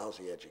got a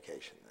lousy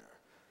education there.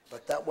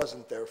 But that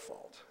wasn't their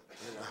fault,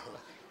 you know.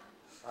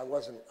 I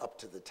wasn't up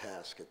to the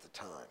task at the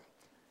time.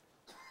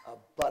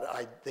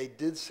 But they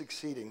did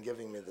succeed in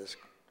giving me this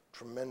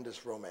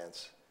tremendous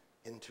romance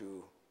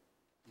into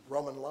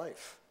Roman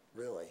life,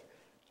 really.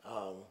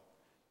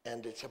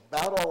 And it's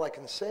about all I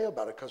can say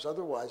about it, because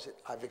otherwise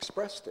I've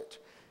expressed it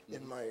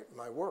in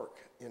my work.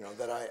 You know,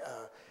 that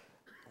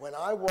when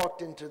I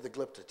walked into the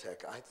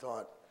Glyptothek, I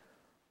thought,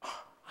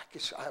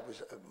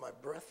 my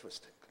breath was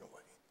taken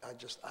away.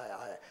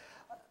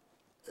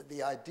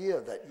 The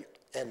idea that,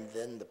 and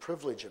then the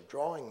privilege of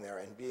drawing there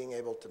and being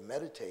able to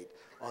meditate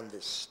on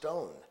this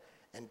stone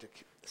and to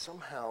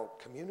somehow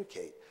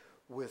communicate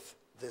with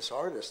this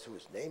artist who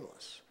is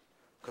nameless,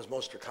 because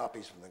most are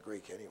copies from the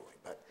Greek anyway,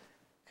 but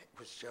it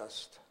was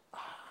just,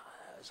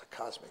 it was a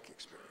cosmic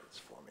experience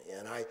for me.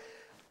 And I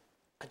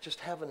just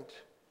haven't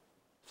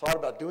thought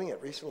about doing it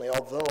recently,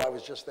 although I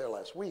was just there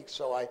last week,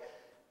 so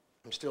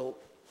I'm still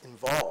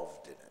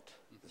involved in it,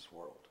 this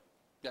world.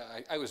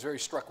 Yeah, I was very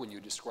struck when you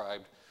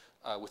described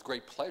with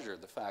great pleasure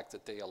the fact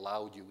that they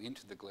allowed you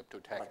into the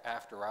Glyptothek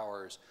after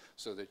hours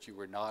so that you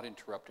were not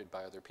interrupted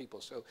by other people.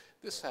 So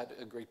this had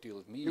a great deal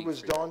of meaning. It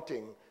was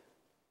daunting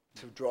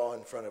to draw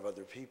in front of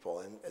other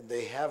people, and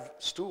they have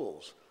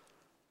stools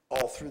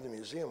all through the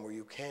museum where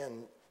you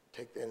can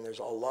take, and there's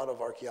a lot of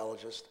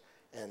archaeologists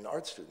and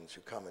art students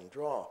who come and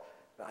draw.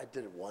 I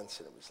did it once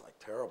and it was like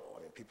terrible.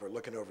 I mean, people are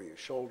looking over your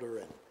shoulder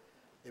and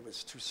it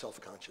was too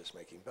self-conscious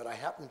making. But I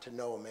happened to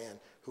know a man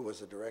who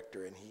was a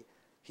director, and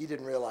he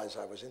didn't realize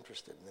I was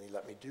interested, and then he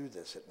let me do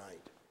this at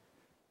night.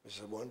 It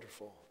was a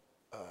wonderful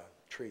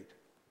treat.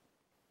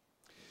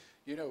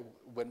 You know,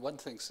 when one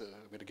thinks, I'm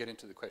going to get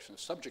into the question of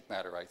subject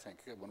matter, I think.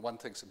 When one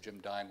thinks of Jim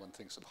Dine, one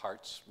thinks of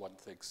hearts, one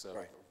thinks of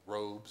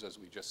robes, as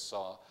we just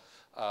saw.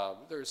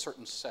 There are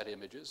certain set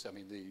images. I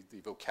mean, the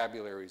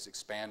vocabulary is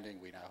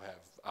expanding. We now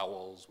have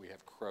owls, we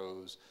have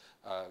crows,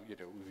 you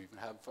know, we even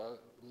have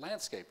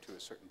landscape to a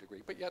certain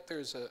degree. But yet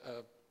there's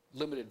a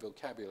limited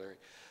vocabulary.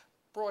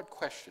 Broad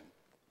question,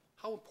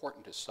 how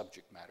important is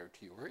subject matter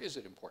to you, or is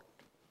it important?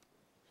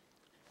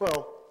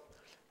 Well,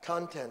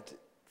 content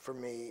for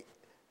me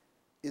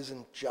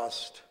isn't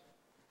just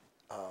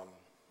a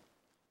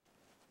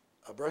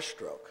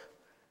brushstroke.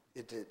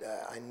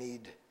 I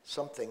need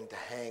something to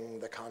hang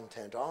the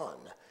content on.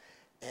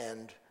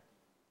 And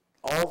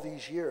all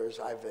these years,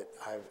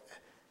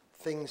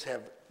 things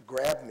have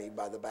grabbed me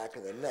by the back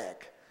of the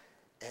neck,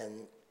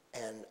 and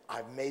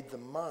I've made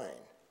them mine,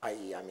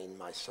 i.e., I mean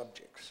my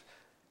subjects.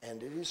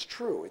 And it is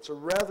true, it's a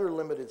rather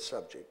limited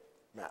subject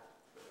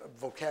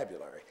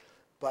vocabulary,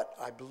 but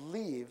I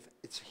believe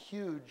it's a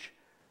huge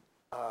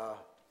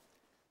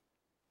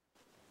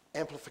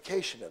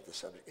amplification of the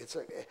subject.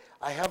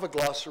 I have a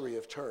glossary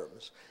of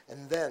terms,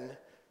 and then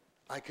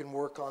I can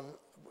work on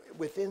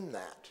within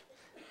that.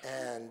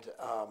 And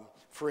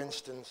for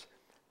instance,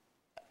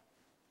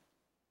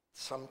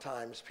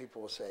 sometimes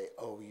people will say,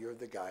 oh, you're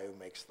the guy who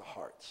makes the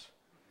hearts.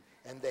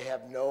 And they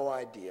have no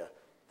idea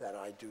that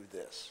I do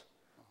this.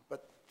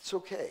 But it's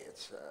okay.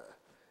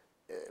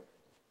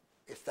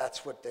 If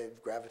that's what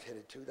they've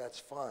gravitated to, that's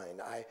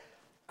fine.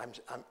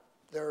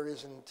 There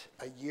isn't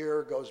a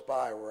year goes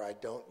by where I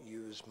don't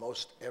use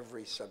most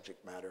every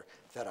subject matter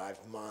that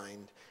I've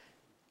mined.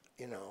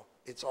 You know,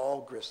 it's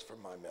all grist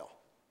from my mill.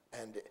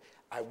 And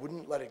I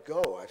wouldn't let it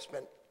go. I've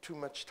spent too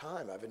much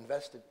time. I've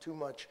invested too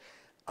much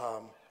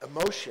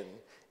emotion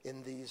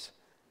in these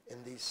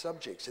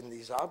subjects, in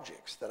these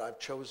objects that I've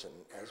chosen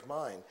as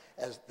mine,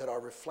 that are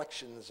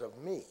reflections of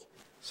me,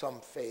 some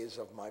phase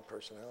of my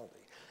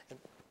personality.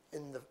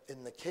 And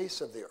in the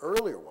case of the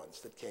earlier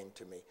ones that came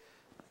to me,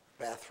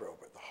 bathrobe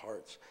or the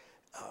hearts,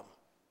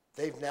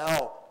 they've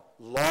now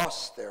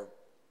lost their,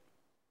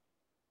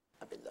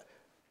 I mean,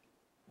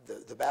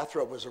 the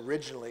bathrobe was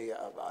originally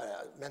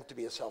meant to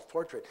be a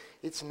self-portrait.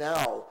 It's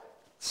now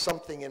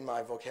something in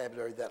my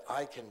vocabulary that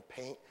I can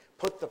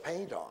put the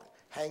paint on,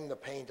 hang the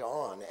paint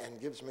on,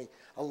 and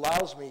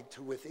allows me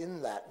to,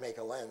 within that, make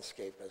a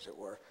landscape, as it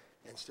were,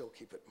 and still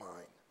keep it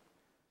mine.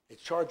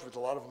 It's charged with a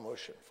lot of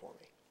emotion for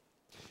me.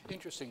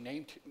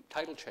 Interesting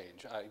title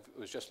change. I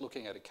was just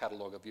looking at a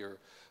catalog of your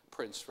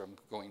prints from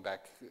going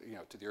back, you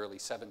know, to the early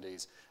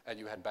 70s, and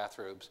you had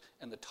bathrobes,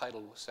 and the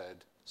title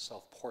said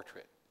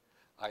self-portrait.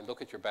 I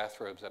look at your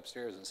bathrobes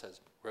upstairs and it says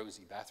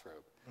Rosie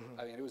bathrobe.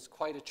 I mean, it was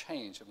quite a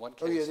change. In one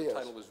Oh, yeah, case, it the is.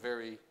 title was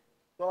very,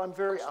 Well,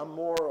 I'm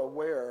more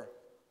aware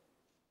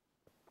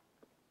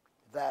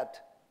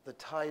that the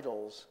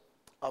titles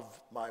of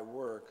my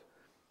work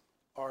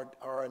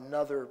are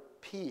another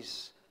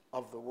piece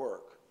of the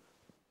work.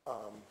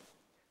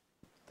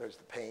 There's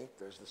the paint,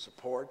 there's the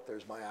support,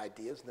 there's my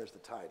ideas, and there's the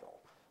title.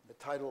 The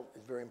title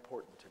is very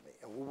important to me,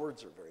 and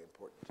words are very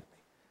important to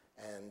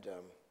me. And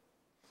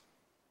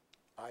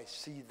I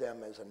see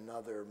them as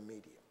another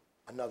medium,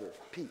 another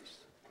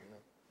piece. You know?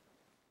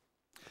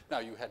 now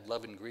you had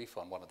love and grief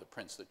on one of the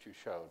prints that you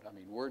showed. I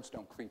mean, words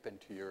don't creep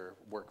into your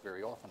work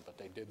very often, but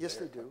they did. Yes,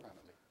 there, they do.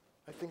 apparently.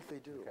 I think they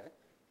do. Okay.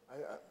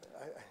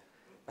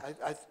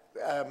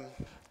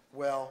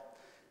 Well,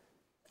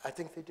 I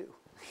think they do.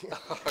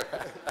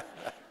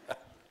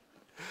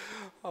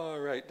 All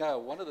right. Now,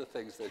 one of the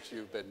things that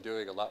you've been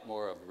doing a lot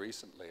more of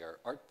recently are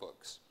art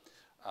books.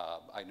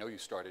 I know you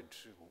started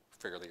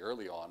fairly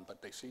early on,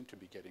 but they seem to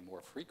be getting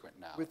more frequent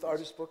now. With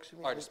artist books, you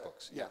mean? Artist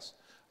books, yes.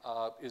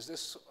 Is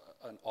this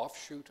an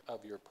offshoot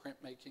of your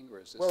printmaking, or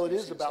is this? Well, it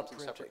is using about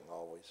something printing separate?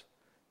 always.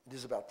 It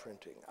is about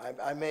printing.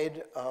 I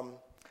made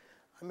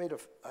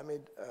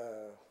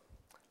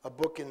a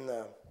book in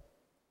the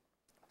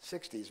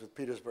 '60s with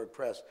Petersburg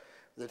Press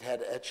that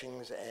had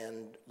etchings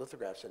and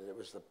lithographs in it. It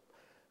was the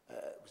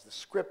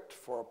script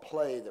for a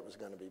play that was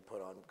going to be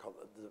put on called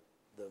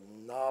the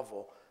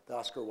novel, the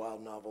Oscar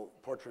Wilde novel,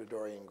 Portrait of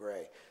Dorian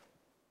Gray.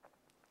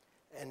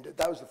 And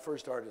that was the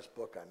first artist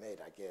book I made,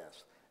 I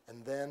guess.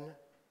 And then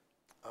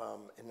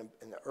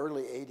in the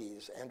early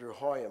 '80s, Andrew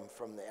Hoyam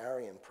from the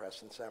Aryan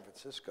Press in San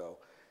Francisco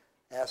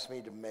asked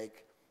me to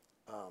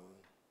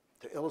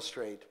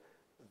illustrate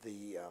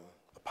the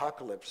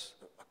Apocalypse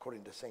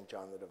according to St.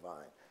 John the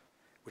Divine,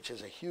 which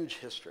has a huge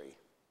history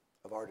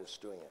of artists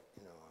doing it.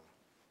 You know,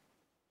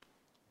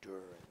 Durer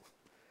and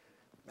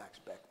Max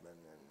Beckmann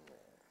and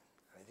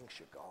I think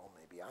Chagall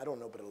maybe. I don't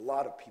know, but a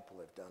lot of people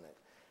have done it.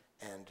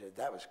 And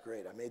that was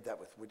great. I made that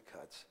with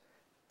woodcuts.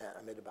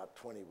 I made about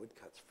 20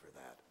 woodcuts for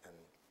that. And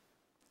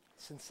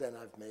since then,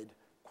 I've made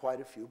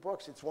quite a few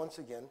books. It's once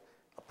again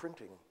a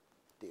printing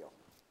deal,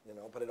 you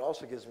know, but it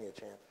also gives me a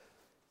chance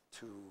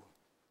to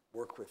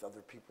work with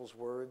other people's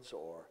words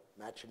or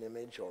match an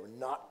image or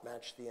not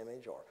match the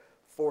image or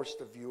force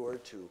the viewer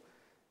to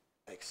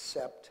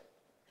accept.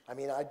 I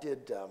mean, I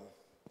did,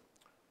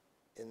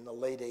 in the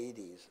late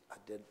 '80s, I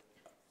did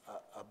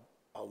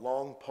a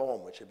long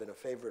poem, which had been a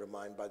favorite of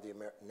mine by the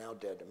now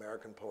dead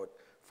American poet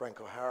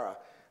Frank O'Hara,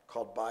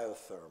 called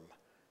Biotherm,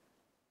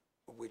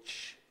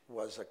 which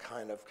was a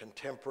kind of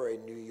contemporary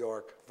New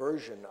York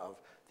version of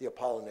the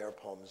Apollinaire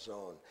poem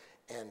Zone.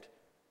 And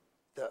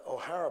the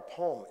O'Hara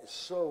poem is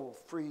so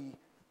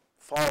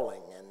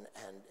free-falling and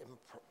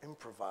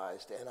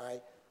improvised, and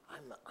I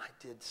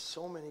did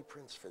so many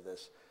prints for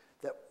this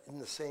that in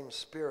the same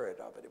spirit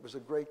of it. It was a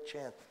great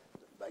chance.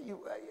 But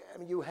I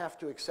mean, you have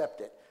to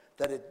accept it,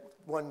 that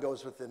one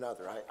goes with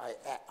another.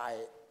 I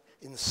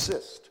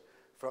insist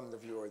from the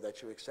viewer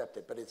that you accept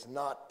it, but it's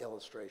not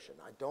illustration.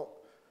 I don't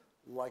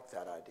like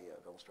that idea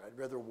of illustration. I'd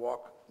rather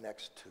walk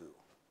next to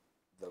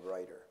the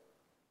writer.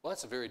 Well,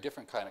 that's a very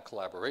different kind of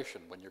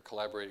collaboration. When you're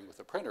collaborating with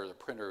the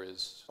printer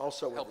is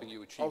also helping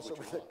you achieve what you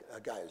want. Also with a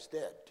guy who's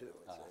dead, too.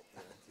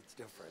 It's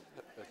different.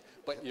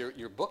 But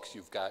your books,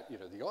 you've got, you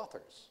know, the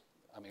authors.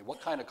 I mean,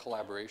 what kind of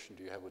collaboration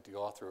do you have with the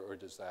author, or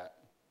does that?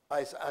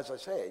 As I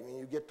say, I mean,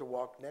 you get to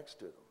walk next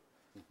to them.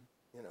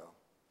 Mm-hmm. You know,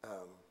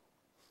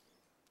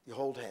 you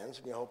hold hands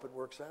and you hope it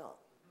works out.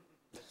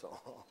 That's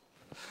all.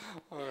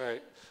 All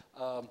right.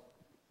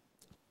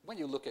 When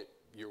you look at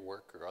your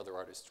work or other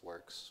artists'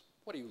 works,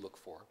 what do you look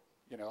for?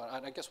 You know,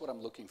 and I guess what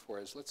I'm looking for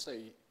is, let's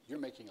say you're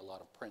making a lot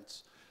of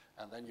prints,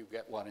 and then you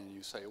get one and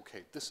you say,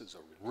 okay, this is a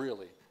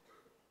really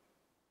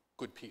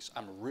good piece.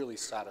 I'm really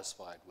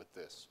satisfied with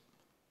this.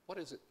 What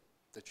is it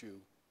that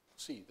you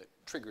see that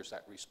triggers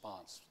that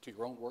response to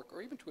your own work,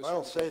 or even to a I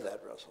don't say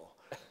that, Russell.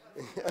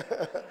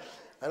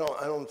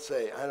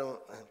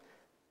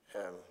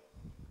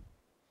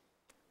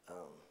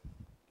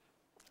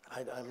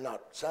 I'm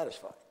not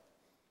satisfied.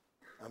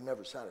 I'm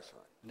never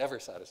satisfied. Never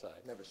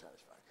satisfied. Never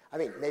satisfied. I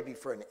mean, maybe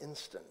for an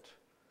instant,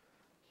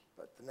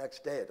 but the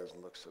next day it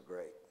doesn't look so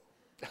great.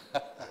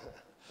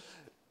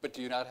 But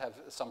do you not have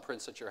some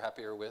prints that you're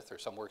happier with, or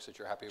some works that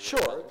you're happier with?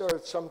 Sure, there are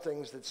some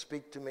things that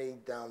speak to me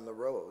down the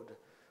road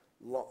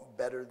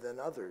better than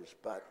others,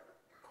 but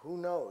who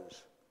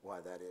knows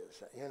why that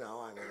is? You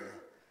know, I mean,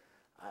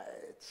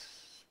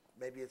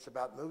 maybe it's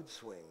about mood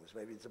swings.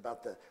 Maybe it's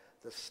about the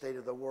state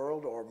of the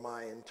world or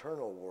my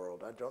internal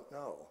world. I don't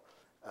know.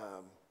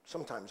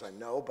 Sometimes I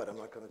know, but I'm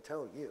not going to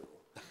tell you.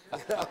 You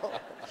know?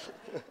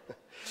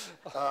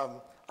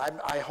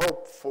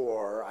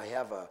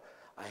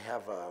 I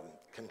have a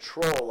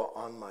control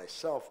on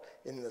myself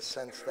in the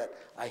sense that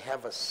I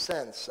have a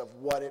sense of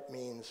what it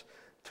means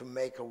to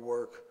make a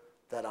work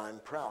that I'm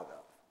proud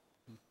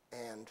of.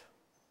 And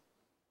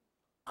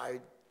I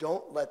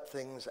don't let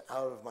things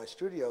out of my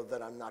studio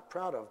that I'm not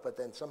proud of, but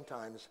then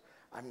sometimes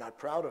I'm not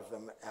proud of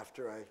them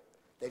after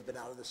they've been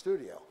out of the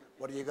studio.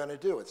 what are you going to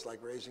do? It's like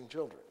raising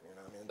children, you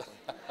know. I mean,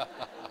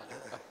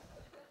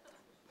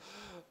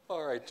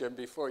 All right, Jim,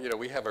 before,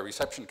 we have a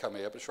reception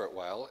coming up in a short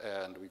while,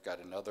 and we've got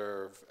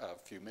another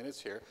few minutes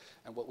here.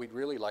 And what we'd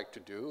really like to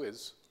do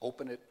is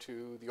open it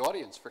to the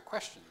audience for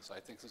questions. I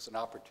think this is an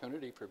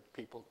opportunity for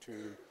people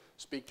to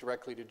speak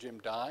directly to Jim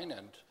Dine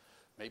and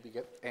maybe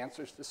get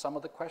answers to some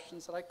of the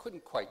questions that I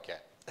couldn't quite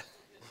get.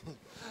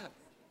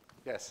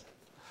 Yes?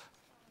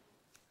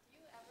 Do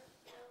you ever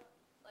feel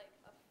like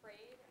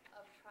afraid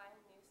of trying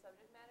new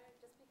subject matter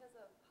just because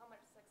of how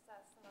much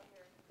success some of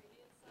your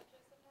previous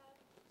subjects have had?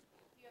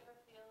 Do you ever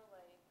feel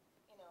like,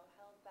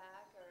 held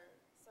back or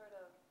sort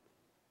of,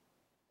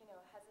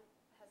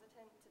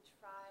 hesitant to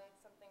try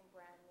something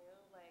brand new,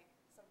 like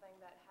something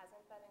that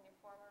hasn't been in your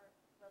former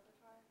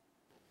repertoire?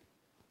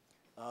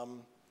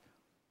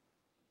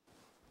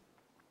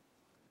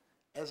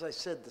 As I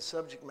said, the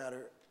subject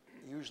matter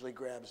usually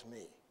grabs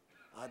me.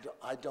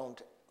 I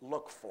don't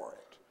look for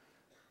it.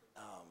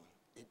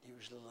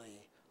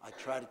 I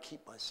try to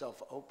keep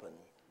myself open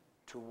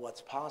to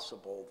what's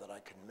possible that I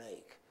can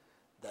make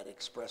that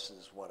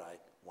expresses what I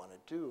want to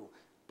do.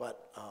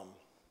 But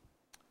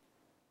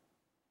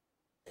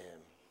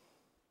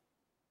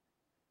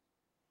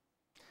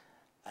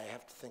I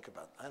have to think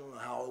about, I don't know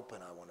how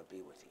open I want to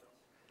be with you.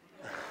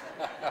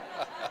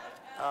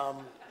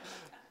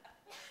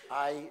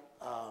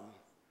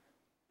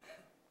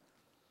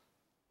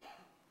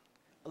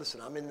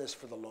 Listen, I'm in this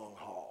for the long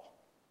haul,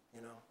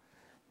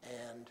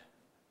 and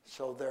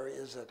so there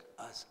is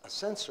a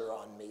censor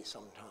on me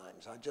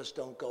sometimes. I just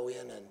don't go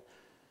in and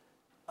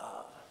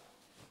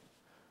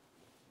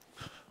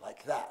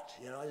like that,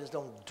 I just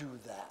don't do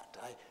that.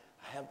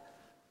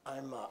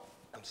 I'm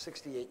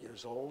 68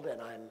 years old, and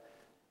I'm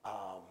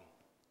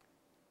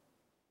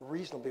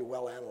reasonably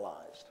well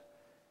analyzed.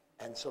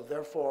 And so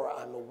therefore,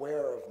 I'm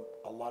aware of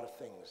a lot of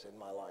things in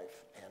my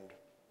life and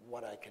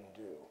what I can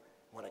do,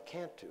 what I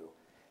can't do.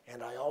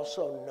 And I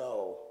also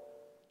know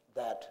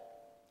that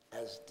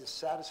as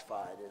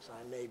dissatisfied as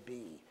I may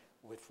be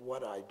with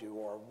what I do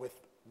or with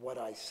what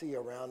I see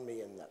around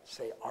me in the,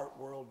 say, art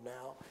world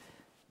now,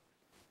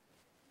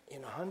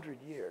 in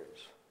 100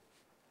 years,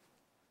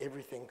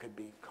 everything could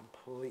be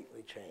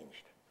completely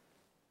changed.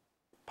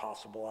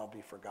 Possible I'll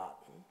be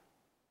forgotten.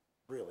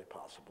 Really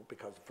possible,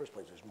 because in the first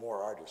place, there's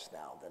more artists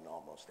now than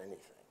almost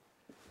anything,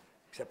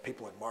 except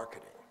people in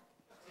marketing.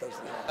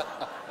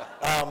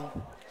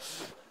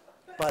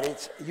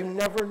 But you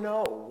never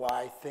know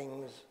why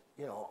things,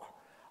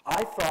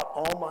 I thought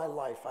all my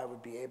life I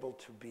would be able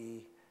to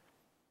be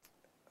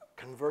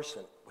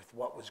conversant with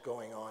what was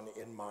going on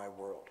in my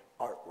world,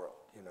 art world,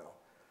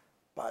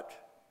 But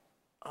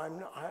I'm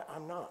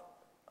not.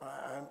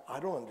 I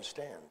don't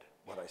understand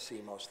what I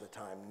see most of the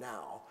time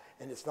now,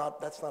 and that's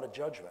not a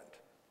judgment.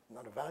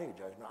 Not a value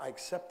judgment. I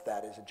accept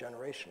that as a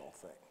generational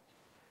thing.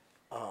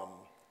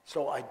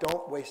 So I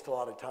don't waste a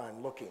lot of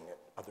time looking at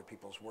other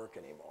people's work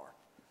anymore,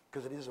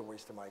 because it is a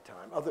waste of my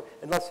time.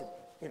 Unless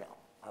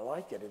I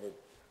like it and it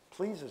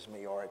pleases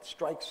me or it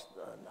strikes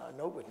a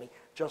note with me,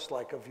 just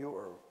like a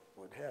viewer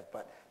would have.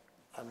 But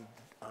I'm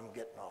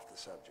getting off the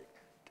subject.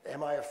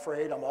 Am I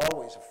afraid? I'm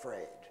always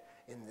afraid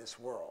in this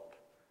world,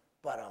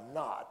 but I'm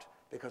not,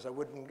 because I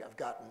wouldn't have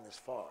gotten this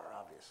far,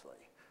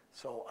 obviously.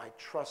 So I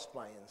trust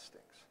my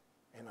instincts.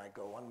 And I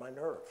go on my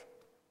nerve.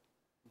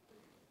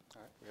 All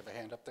right, we have a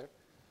hand up there.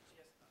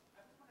 Yes,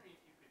 I was wondering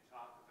if you could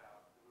talk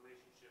about the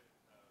relationship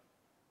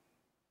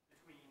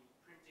between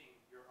printing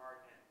your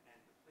art and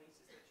the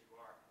places that you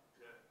are.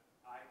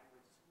 I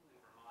went to school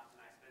in Vermont,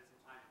 and I spent some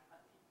time in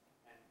Putney,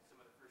 and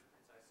some of the first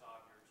prints I saw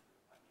of yours were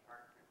the Putney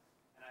art prints.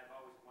 And I've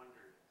always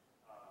wondered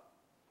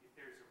if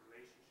there's a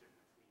relationship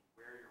between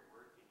where you're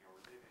working or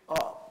living and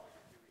what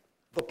you're doing.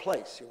 The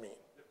place, you mean?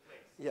 The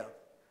place. Yeah.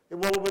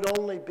 Well, it would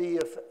only be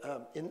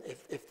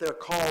if they're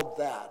called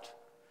that.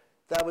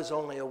 That was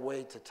only a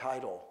way to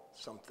title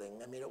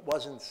something. I mean, it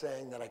wasn't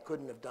saying that I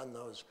couldn't have done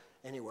those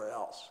anywhere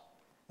else.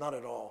 Not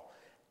at all.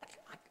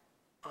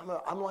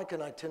 I'm like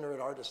an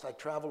itinerant artist. I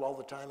travel all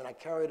the time, and I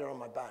carry it on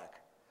my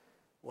back,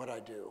 what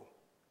I do.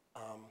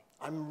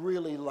 I'm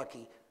really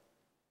lucky,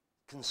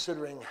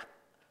 considering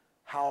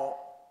how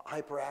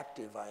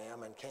hyperactive I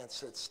am and can't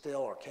sit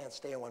still or can't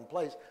stay in one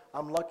place.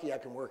 I'm lucky I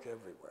can work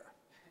everywhere.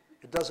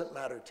 It doesn't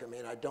matter to me,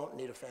 and I don't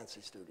need a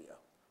fancy studio.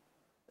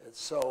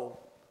 So,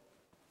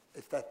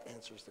 if that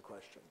answers the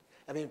question.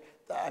 I mean,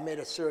 I made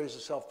a series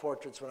of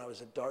self-portraits when I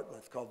was at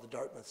Dartmouth called the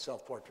Dartmouth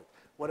Self-Portrait.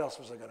 What else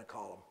was I going to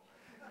call them?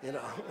 So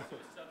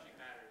subject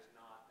matter is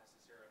not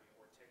necessarily,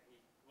 or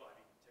technique, well, I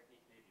mean,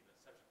 technique maybe, but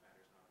subject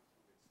matter is not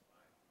influenced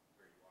by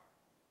where you are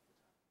at the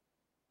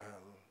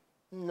time.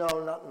 No.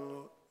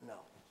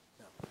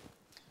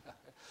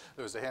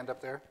 There was a hand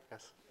up there.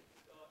 Yes.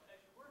 As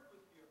you work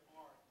with your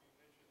art, you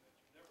mentioned that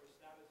you're never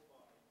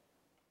satisfied.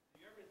 Do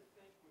you ever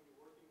think when you're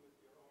working with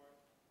your art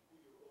who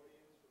your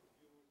audience or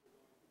viewers are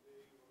going to be,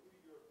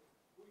 or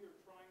who you're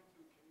trying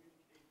to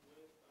communicate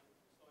with,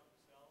 besides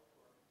yourself?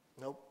 Or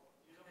Nope.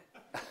 you don't?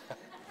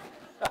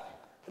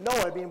 No,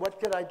 I mean, what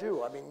could I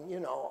do? I mean, you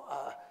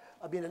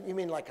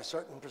mean like a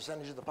certain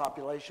percentage of the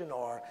population,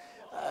 or?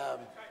 Well,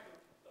 I'm trying to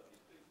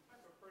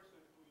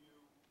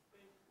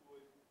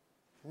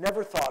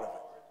Never thought of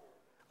it.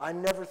 I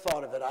never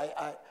thought of it.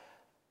 I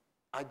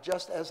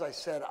just, as I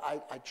said, I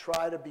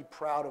try to be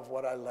proud of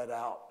what I let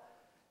out.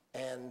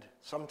 And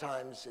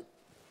sometimes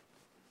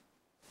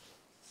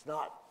it's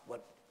not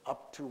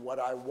up to what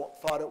I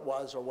thought it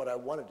was or what I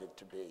wanted it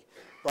to be.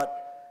 But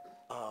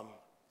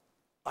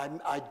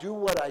I do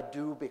what I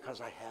do because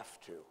I have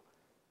to.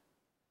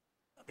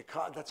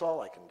 Because that's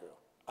all I can do.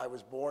 I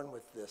was born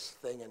with this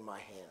thing in my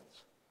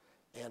hands,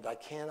 and I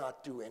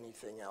cannot do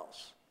anything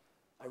else.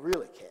 I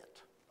really can't.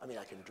 I mean,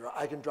 I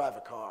can drive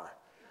a car,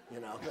 you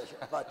know,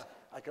 but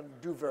I can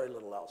do very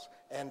little else,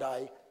 and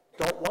I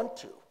don't want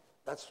to.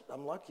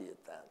 I'm lucky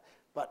at that.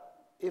 But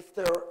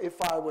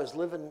if I was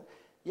living,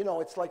 you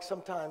know, it's like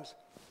sometimes.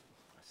 I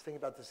was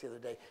thinking about this the other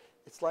day.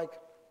 It's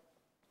like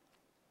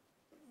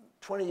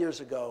 20 years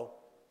ago,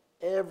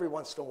 every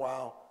once in a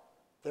while,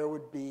 there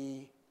would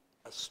be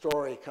a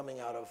story coming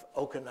out of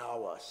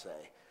Okinawa,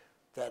 say,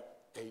 that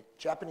a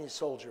Japanese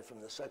soldier from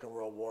the Second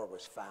World War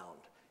was found.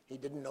 He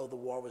didn't know the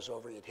war was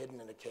over. He had hidden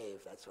in a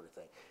cave, that sort of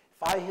thing.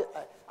 If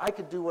I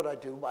could do what I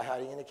do by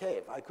hiding in a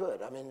cave. I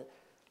could. I mean,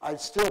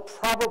 I'd still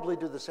probably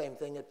do the same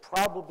thing. It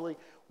probably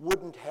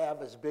wouldn't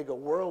have as big a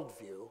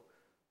worldview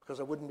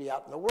because I wouldn't be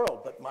out in the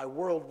world, but my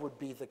world would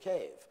be the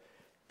cave.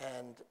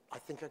 And I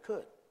think I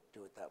could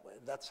do it that way.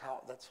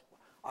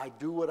 I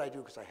do what I do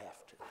because I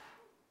have to.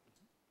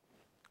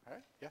 All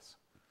right, yes?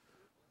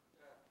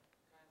 What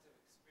kinds of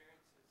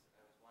experiences,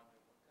 I was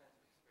wondering, what kinds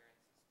of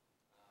experiences from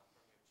your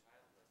childhood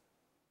led you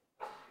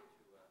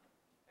to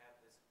have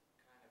this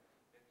kind of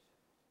conviction?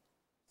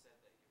 You said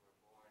that you were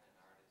born an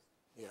artist.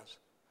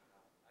 Yes.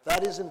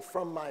 That isn't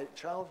from my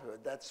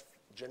childhood. That's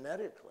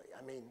genetically.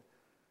 I mean,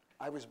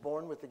 I was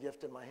born with the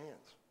gift in my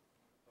hands.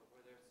 But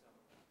were there some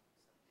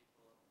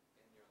people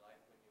in your life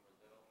when you were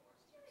little or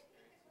some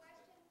experiences?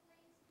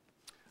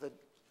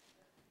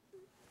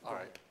 All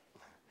right.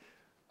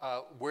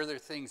 Were there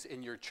things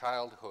in your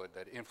childhood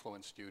that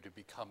influenced you to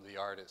become the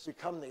artist?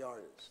 Become the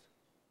artist.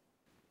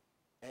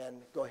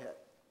 And go ahead.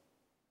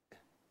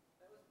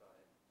 That was about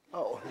it.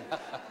 Oh.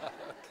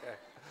 Okay.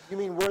 You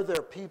mean, were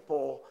there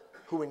people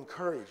who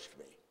encouraged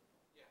me?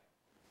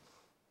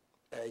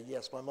 Yeah.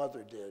 Yes, my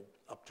mother did,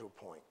 up to a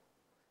point.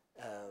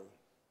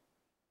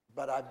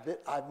 But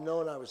I've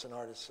known I was an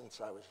artist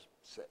since I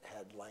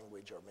had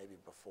language, or maybe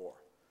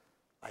before.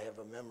 I have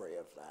a memory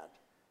of that.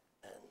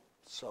 And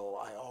so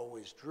I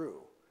always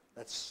drew.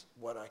 That's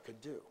what I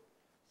could do.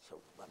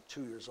 So I'm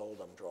 2 years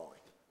old, I'm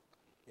drawing.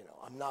 You know,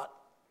 I'm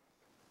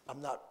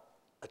not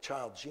a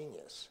child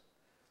genius.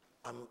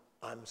 I'm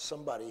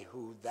somebody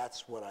who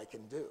that's what I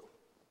can do.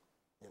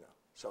 You know,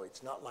 so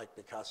it's not like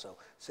Picasso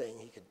saying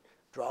he could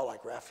draw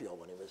like Raphael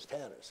when he was 10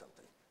 or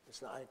something.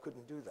 It's not, I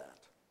couldn't do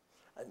that.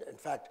 And in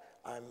fact,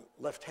 I'm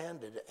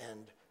left-handed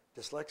and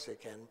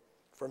dyslexic, and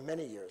for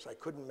many years I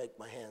couldn't make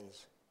my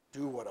hands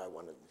do what I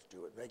wanted them to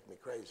do. It'd make me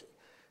crazy.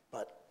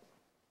 But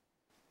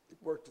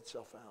it worked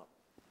itself out.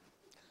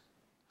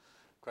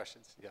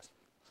 Questions? Yes.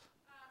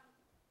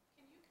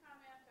 Can you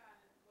comment on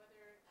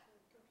whether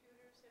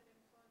computers have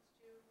influenced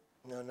you?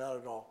 No, not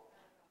at all.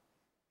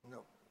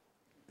 No.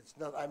 It's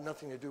not, I have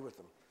nothing to do with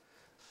them.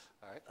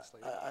 All right, let's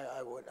leave. No.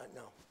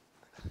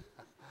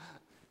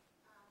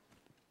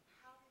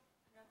 How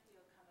did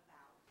Pinocchio come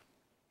about?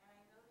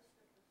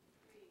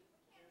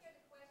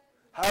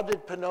 How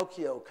did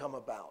Pinocchio come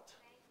about?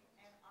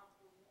 And of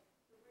the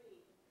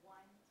three,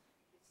 one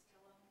is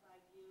still owned by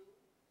you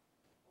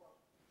or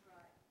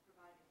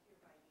provided here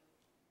by you,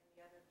 and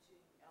the other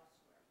two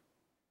elsewhere.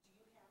 Do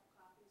you have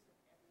copies of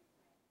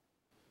everything?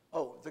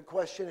 Oh, the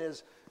question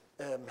is,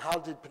 how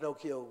did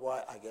Pinocchio,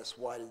 why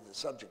did the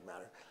subject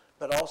matter?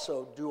 But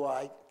also, do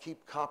I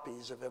keep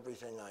copies of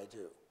everything I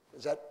do?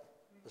 Is that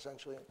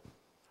essentially it?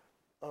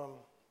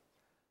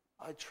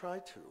 I try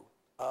to.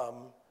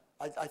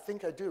 I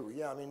think I do,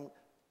 yeah. I mean,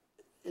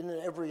 in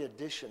every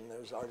edition,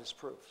 there's artist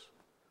proofs.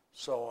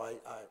 So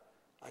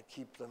I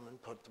keep them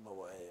and put them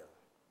away. Or,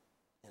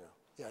 you know,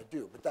 yeah, I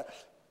do. But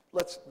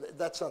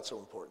that's not so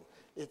important.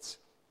 It's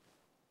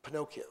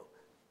Pinocchio.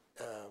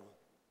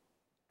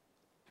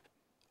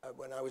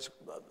 When I was,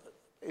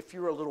 if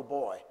you're a little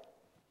boy,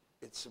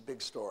 it's a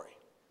big story.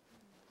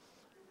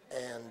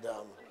 And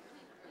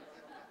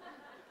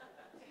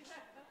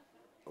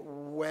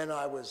when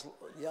I was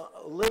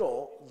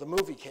little, the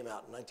movie came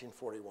out in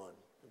 1941.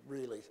 It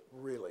really,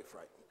 really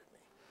frightened me.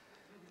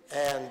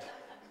 And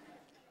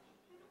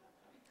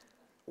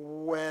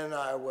when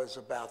I was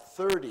about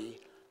 30,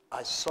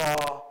 I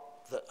saw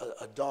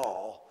a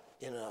doll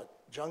in a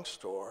junk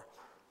store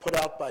put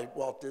out by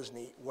Walt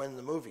Disney when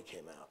the movie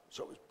came out.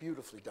 So it was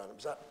beautifully done. It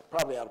was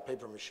probably out of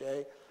paper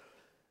mache,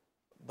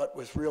 but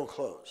with real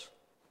clothes.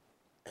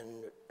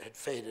 And it had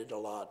faded a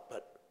lot,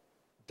 but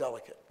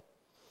delicate.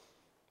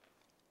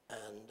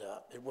 And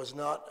it was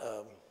not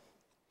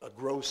a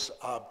gross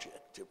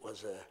object. It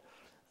was a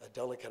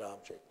delicate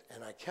object.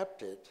 And I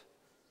kept it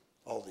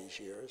all these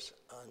years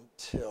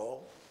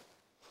until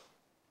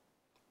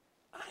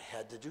I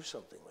had to do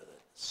something with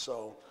it.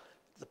 So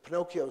the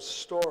Pinocchio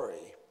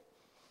story,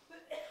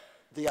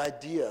 the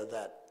idea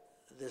that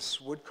this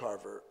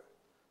woodcarver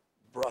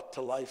brought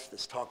to life,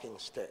 this talking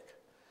stick,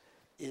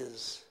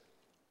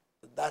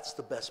 that's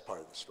the best part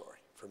of the story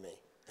for me.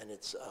 And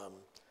it's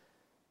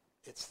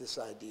this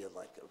idea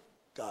like of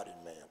God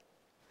in man.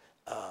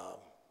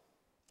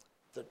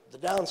 The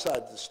downside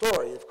of the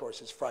story, of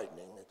course, is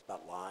frightening. It's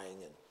about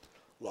lying and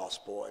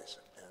lost boys,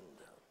 and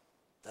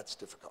that's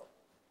difficult,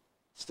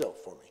 still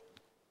for me.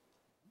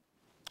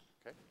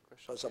 Okay,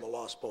 question. Because I'm a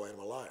lost boy and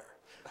I'm a liar.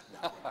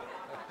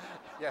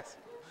 Yes.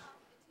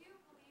 Do you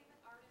believe an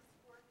artist's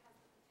work has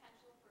the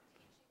potential for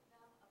teaching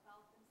them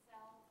about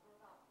themselves or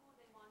about who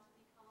they want to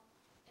become?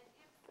 And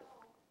if so,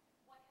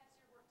 what has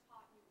your work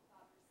taught you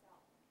about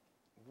yourself?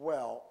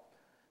 Well,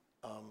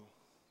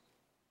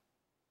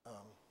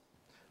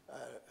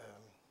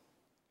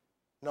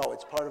 no,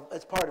 it's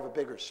part of a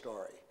bigger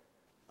story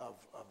of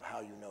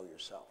how you know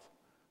yourself.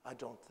 I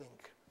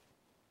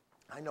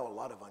know a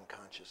lot of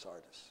unconscious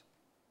artists,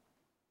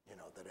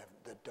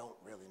 that don't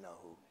really know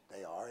who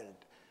they are,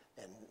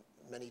 and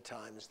many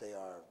times they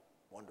are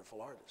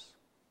wonderful artists.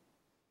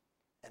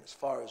 And as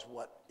far as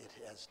what it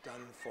has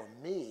done for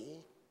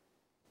me,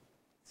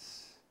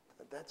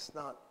 that's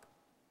not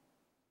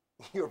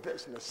your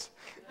business.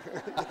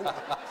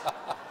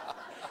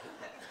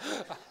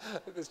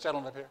 This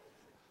gentleman here.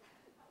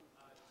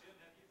 Jim,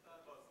 have you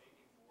thought about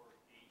making more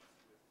gates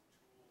with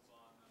tools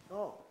on them?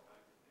 Oh,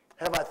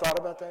 have I thought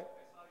about that?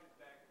 I saw you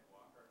back in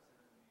Walker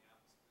Center in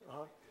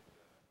Minneapolis.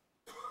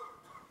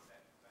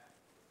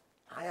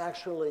 I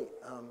actually,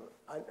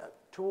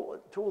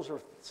 tools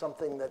are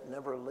something that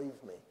never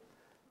leave me,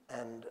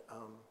 and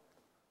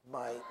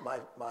my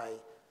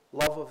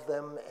love of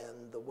them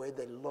and the way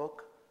they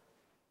look,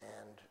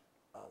 and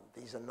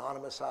these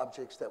anonymous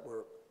objects that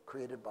were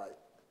created by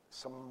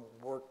some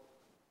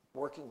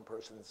working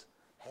person's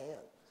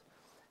hands,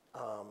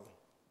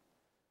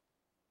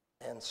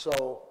 and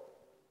so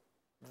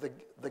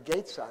the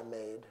gates I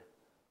made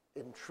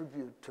in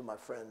tribute to my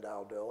friend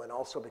Aldo, and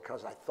also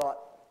because I thought,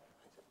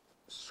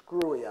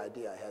 screwy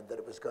idea I had, that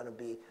it was going to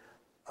be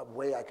a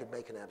way I could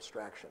make an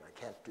abstraction. I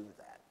can't do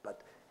that.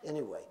 But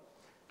anyway,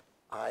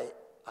 I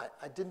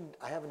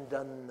haven't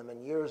done them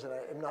in years, and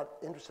I'm not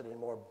interested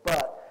anymore,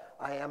 but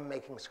I am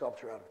making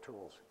sculpture out of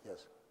tools,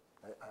 yes.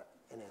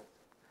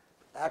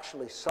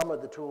 Actually, some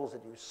of the tools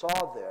that you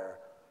saw there,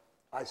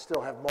 I still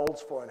have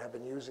molds for and have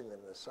been using them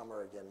this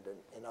summer again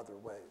in other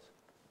ways.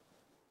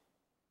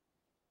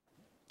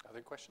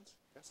 Other questions?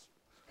 Yes.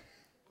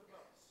 What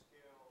about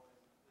scale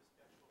and this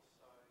actual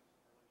size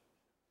in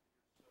relationship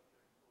to your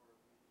subject or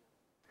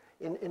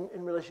medium?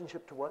 In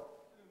relationship to what?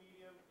 To the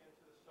medium and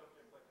to the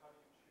subject, like how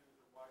do you choose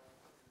or why do you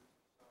choose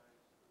the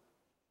size for the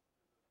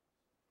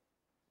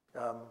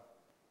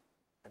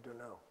I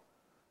don't know.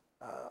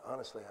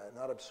 Honestly,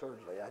 not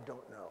absurdly, I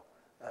don't know.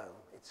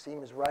 It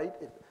seems right.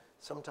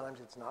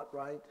 Sometimes it's not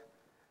right.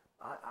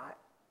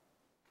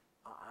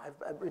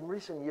 In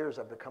recent years,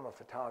 I've become a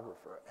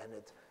photographer, and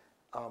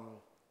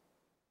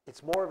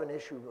it's more of an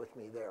issue with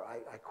me there.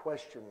 I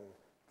question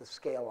the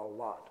scale a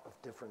lot of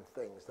different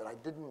things that I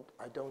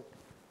don't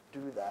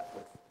do that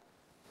with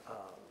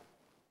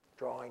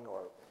drawing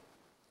or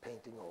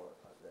painting or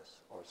this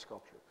or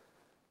sculpture.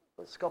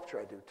 But sculpture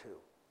I do too.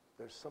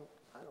 There's some,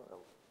 I don't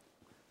know.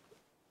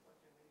 Like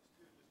in these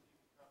two, just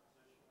even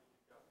compositionally,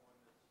 you've got one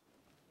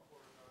that's a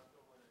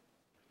horizontal and it's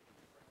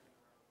framing around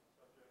the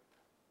subject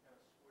and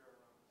a square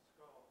around the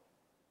skull.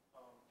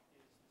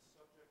 Is the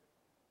subject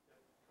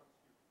that comes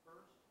to you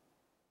first,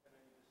 and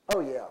then you just...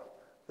 Oh yeah,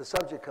 the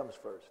subject comes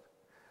first.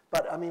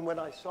 But I mean, when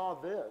I saw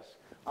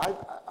this,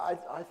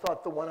 I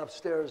thought the one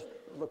upstairs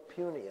looked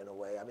puny in a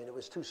way. I mean, it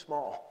was too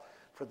small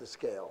for the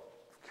scale.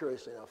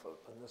 Curiously enough,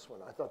 on this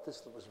one, I thought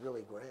this was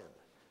really grand.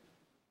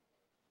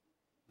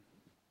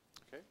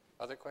 Okay.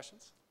 Other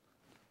questions?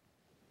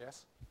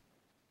 Yes.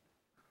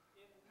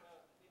 In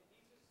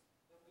pieces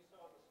that we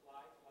saw on the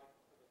slides, like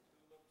for the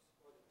tulips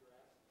or the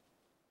dress,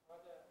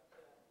 are the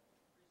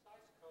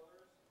precise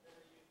colors that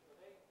are used, are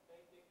they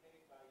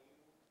dictated by you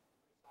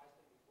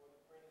precisely before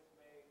the print is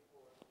made,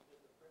 or does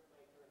the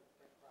printmaker and the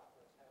print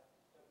process have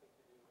something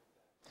to do with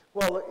that?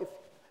 Well,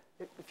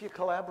 if you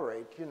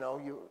collaborate,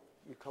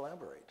 you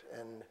collaborate,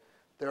 and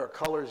there are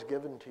colors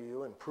given to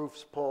you and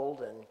proofs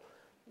pulled, and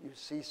you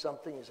see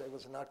something, you say, it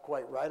was not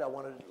quite right, I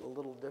wanted it a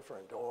little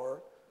different,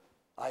 or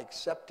I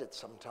accept it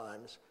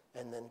sometimes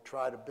and then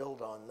try to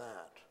build on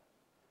that.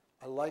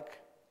 I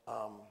like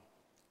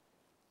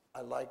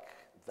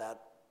that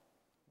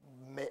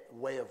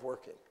way of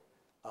working,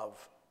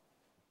 of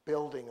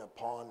building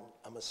upon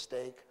a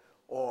mistake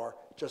or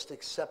just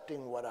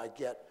accepting what I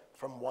get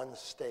from one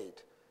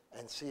state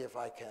and see if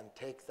I can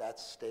take that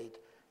state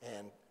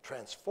and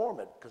transform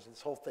it, because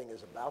this whole thing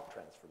is about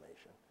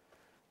transformation,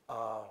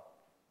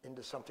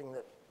 into something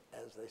that,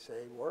 as they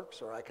say,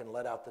 works, or I can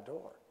let out the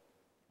door.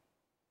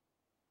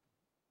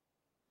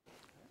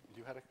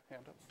 You had a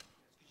hand up?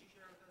 Could you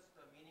share with us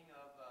the meaning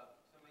of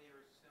some of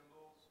your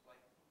symbols, like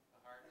the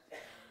hearts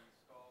and the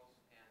skulls,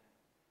 and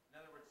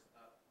in other words,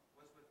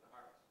 what's with the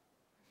hearts?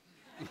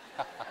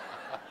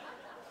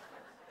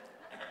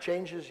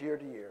 Changes year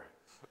to year.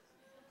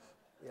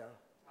 Yeah,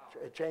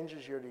 it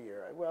changes year to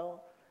year.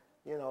 Well,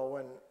 you know,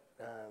 when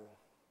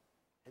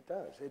it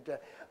does.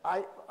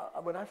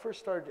 When I first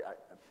started,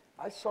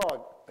 I saw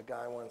a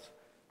guy once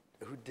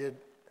who did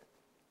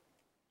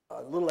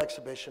a little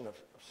exhibition of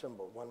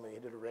symbols. One he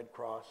did a red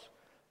cross,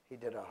 he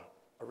did a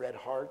red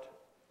heart.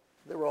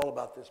 They were all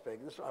about this big.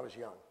 I was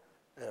young.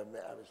 I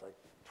was like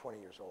 20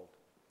 years old,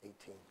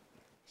 18.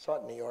 Saw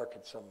it in New York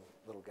at some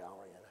little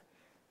gallery,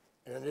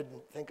 and I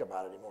didn't think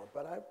about it anymore.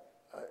 But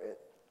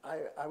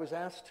I was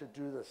asked to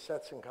do the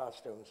sets and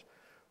costumes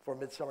for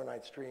Midsummer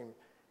Night's Dream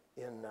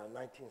in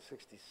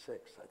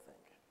 1966, I think,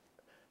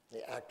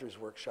 the Actors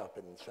Workshop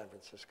in San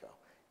Francisco.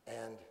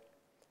 And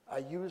I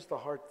used the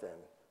heart then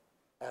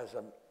as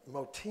a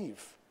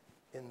motif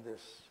in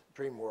this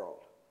dream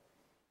world.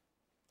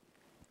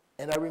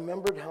 And I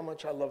remembered how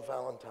much I loved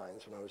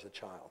Valentine's when I was a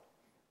child,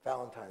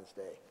 Valentine's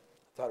Day.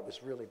 I thought it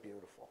was really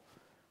beautiful.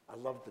 I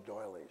loved the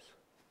doilies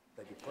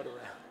that you put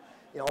around,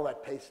 you know, all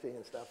that pasting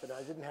and stuff. And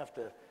I didn't have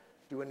to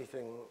do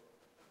anything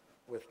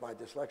with my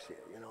dyslexia.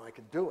 You know, I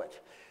could do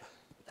it.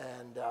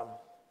 And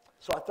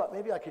so I thought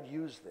maybe I could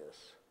use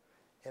this.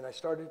 And I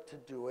started to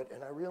do it,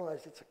 and I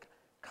realized it's a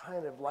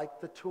kind of like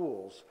the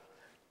tools.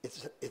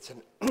 It's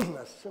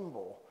a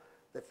symbol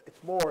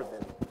it's more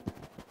than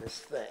this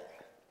thing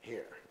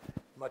here,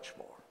 much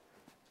more.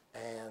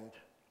 And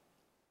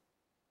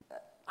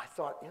I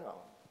thought, you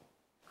know,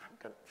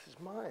 this is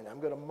mine. I'm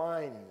going to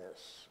mine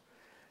this.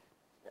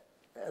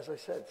 As I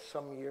said,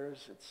 some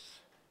years it's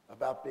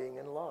about being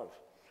in love.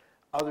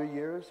 Other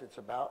years it's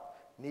about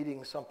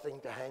needing something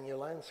to hang your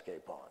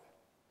landscape on.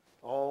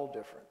 All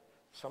different.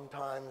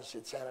 Sometimes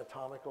it's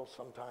anatomical,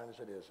 sometimes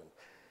it isn't.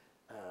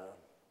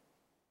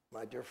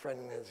 My dear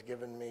friend has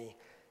given me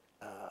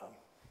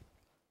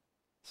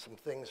some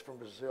things from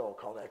Brazil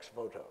called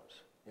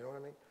ex-votos. You know what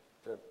I mean?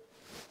 To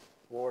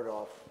ward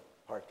off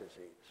heart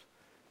disease.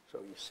 So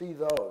you see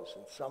those,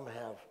 and some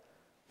have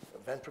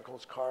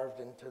ventricles carved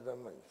into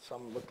them, and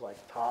some look like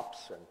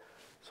tops. And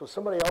so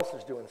somebody else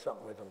is doing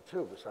something with them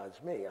too,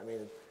 besides me. I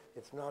mean,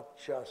 it's not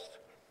just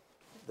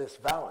this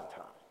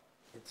Valentine.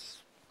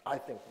 It's, I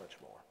think, much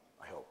more,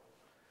 I hope.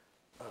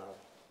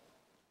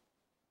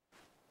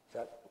 Is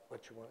that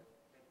what you wanted?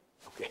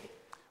 Okay.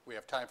 We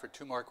have time for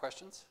 2 more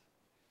questions.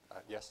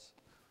 Yes?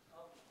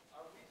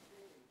 Are we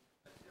seeing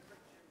a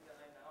different Jim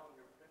Dine now in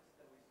your prints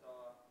than we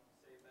saw,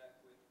 say, back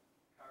with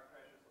car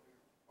crashes of your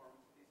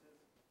performance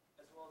pieces,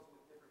 as well as with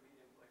different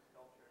mediums like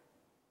sculpture?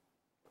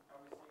 Are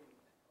we seeing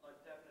a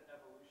definite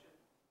evolution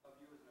of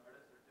you as an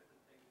artist, or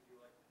different things that you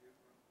like to do?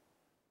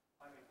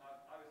 I mean,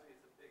 obviously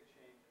it's a big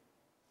change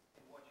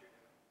in what you're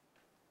doing.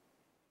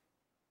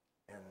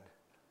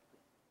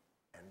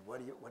 And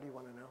what do you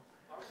want to know?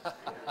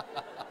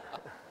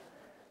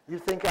 You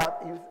think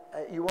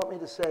you want me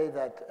to say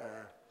that?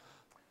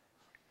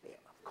 Yeah,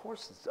 of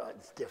course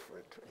it's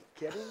different. Are you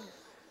kidding?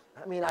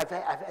 I mean, I've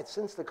had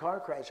since the car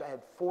crash. I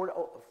had 40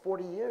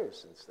 years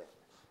since then.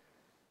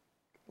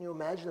 Can you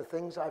imagine the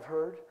things I've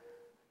heard?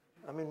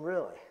 I mean,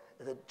 really,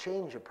 that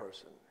change a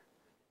person.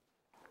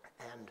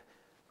 And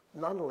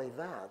not only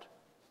that,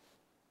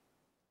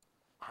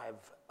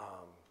 I've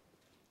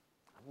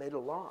made a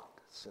lot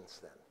since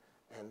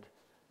then, and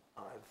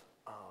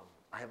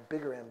I have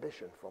bigger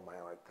ambition for my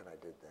art than I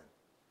did then.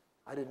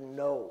 I didn't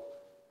know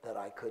that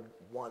I could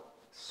want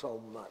so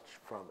much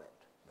from it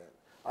then.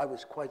 I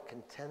was quite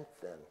content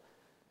then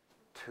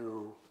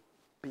to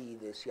be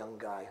this young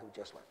guy who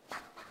just went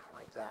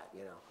like that,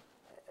 you know.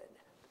 And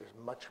there's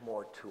much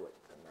more to it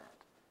than that.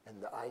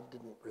 And I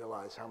didn't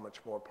realize how much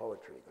more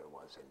poetry there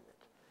was in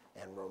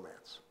it, and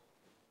romance.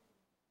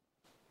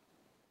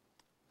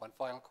 One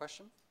final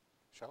question.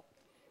 Michelle?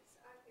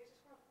 I just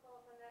want to follow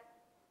up on that,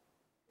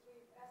 because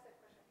we've asked that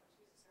question.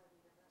 Jesus, I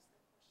would never ask that question.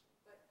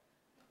 But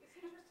it's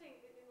interesting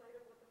in light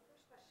of what the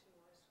first question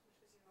was, which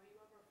was, you know, are you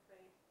ever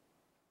afraid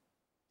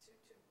to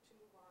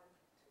move on,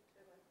 to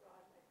like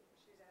broaden, I think what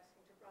she was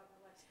asking, to broaden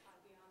the lexicon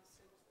beyond the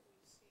symbols that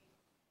we've seen.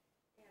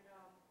 And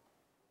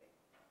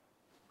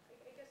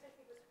I guess I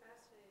think what's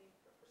fascinating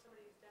for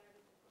somebody who's done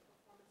everything from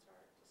performance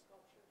art to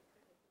sculpture to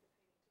printmaking to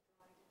painting to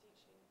drawing to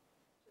teaching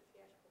to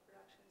theatrical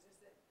productions is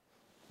that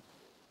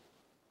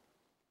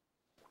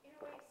in a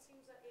way, it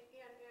seems like, and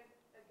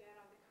again,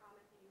 on the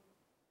comment that you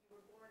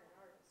were born an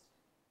artist.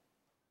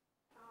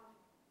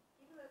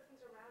 Even though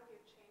things around you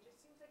have changed, it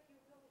seems like you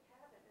really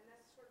haven't, and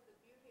that's sort of the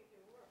beauty of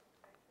your work,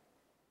 I think.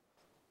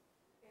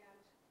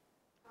 And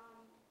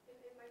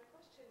my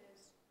question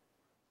is,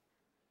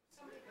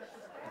 somebody of your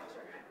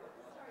stature,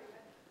 sorry,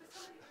 but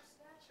somebody of your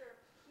stature,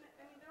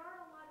 I mean, there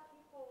aren't a lot of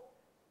people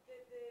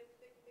that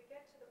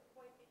get to the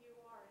point that you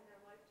are in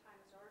their lifetime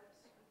as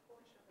artists,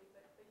 unfortunately,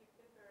 but you've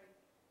been very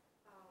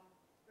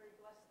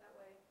blessed that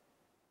way.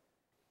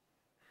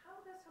 How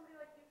does somebody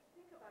like you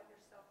think about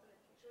yourself in the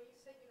future? When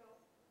you say, you know,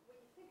 when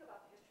you think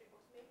about the history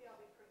books, maybe I'll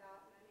be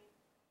forgotten. I mean,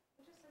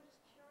 I'm just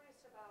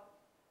curious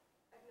about,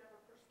 I've never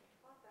personally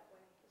thought that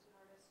way as an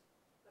artist,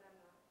 but I'm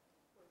not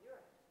where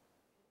you're at.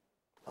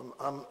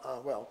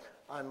 Well,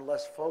 I'm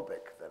less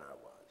phobic than I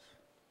was.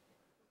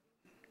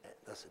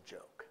 That's a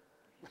joke.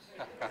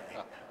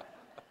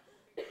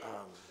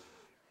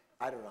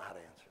 I don't know how to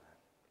answer that.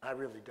 I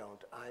really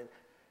don't.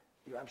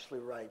 You're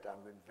absolutely right.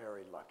 I've been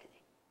very lucky,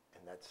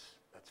 and that's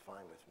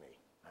fine with me.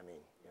 I mean,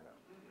 you know.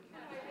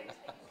 I say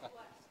he's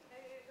blessed.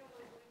 I don't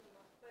really believe in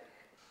luck, but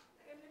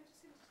I'm just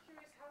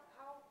curious,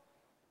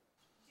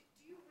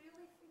 do you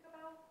really think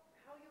about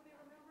how you'll be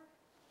remembered?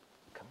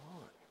 Come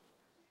on.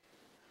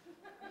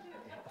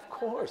 Of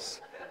course.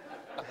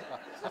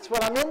 That's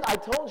what I'm in. I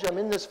told you, I'm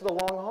in this for the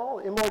long haul.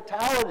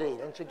 Immortality.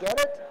 Don't you get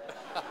it?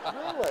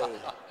 Really?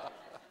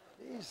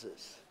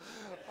 Jesus.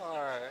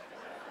 All right.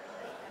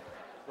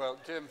 Well,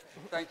 Jim,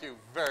 thank you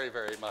very,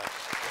 very much.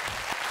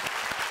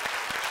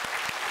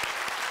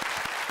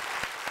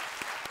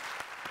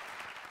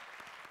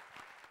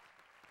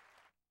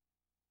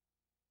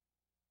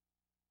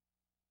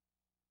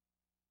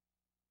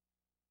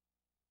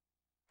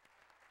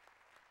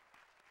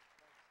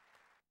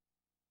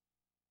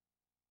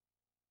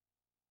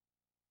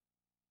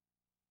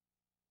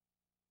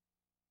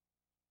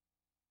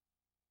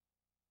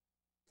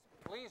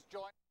 Please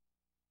join.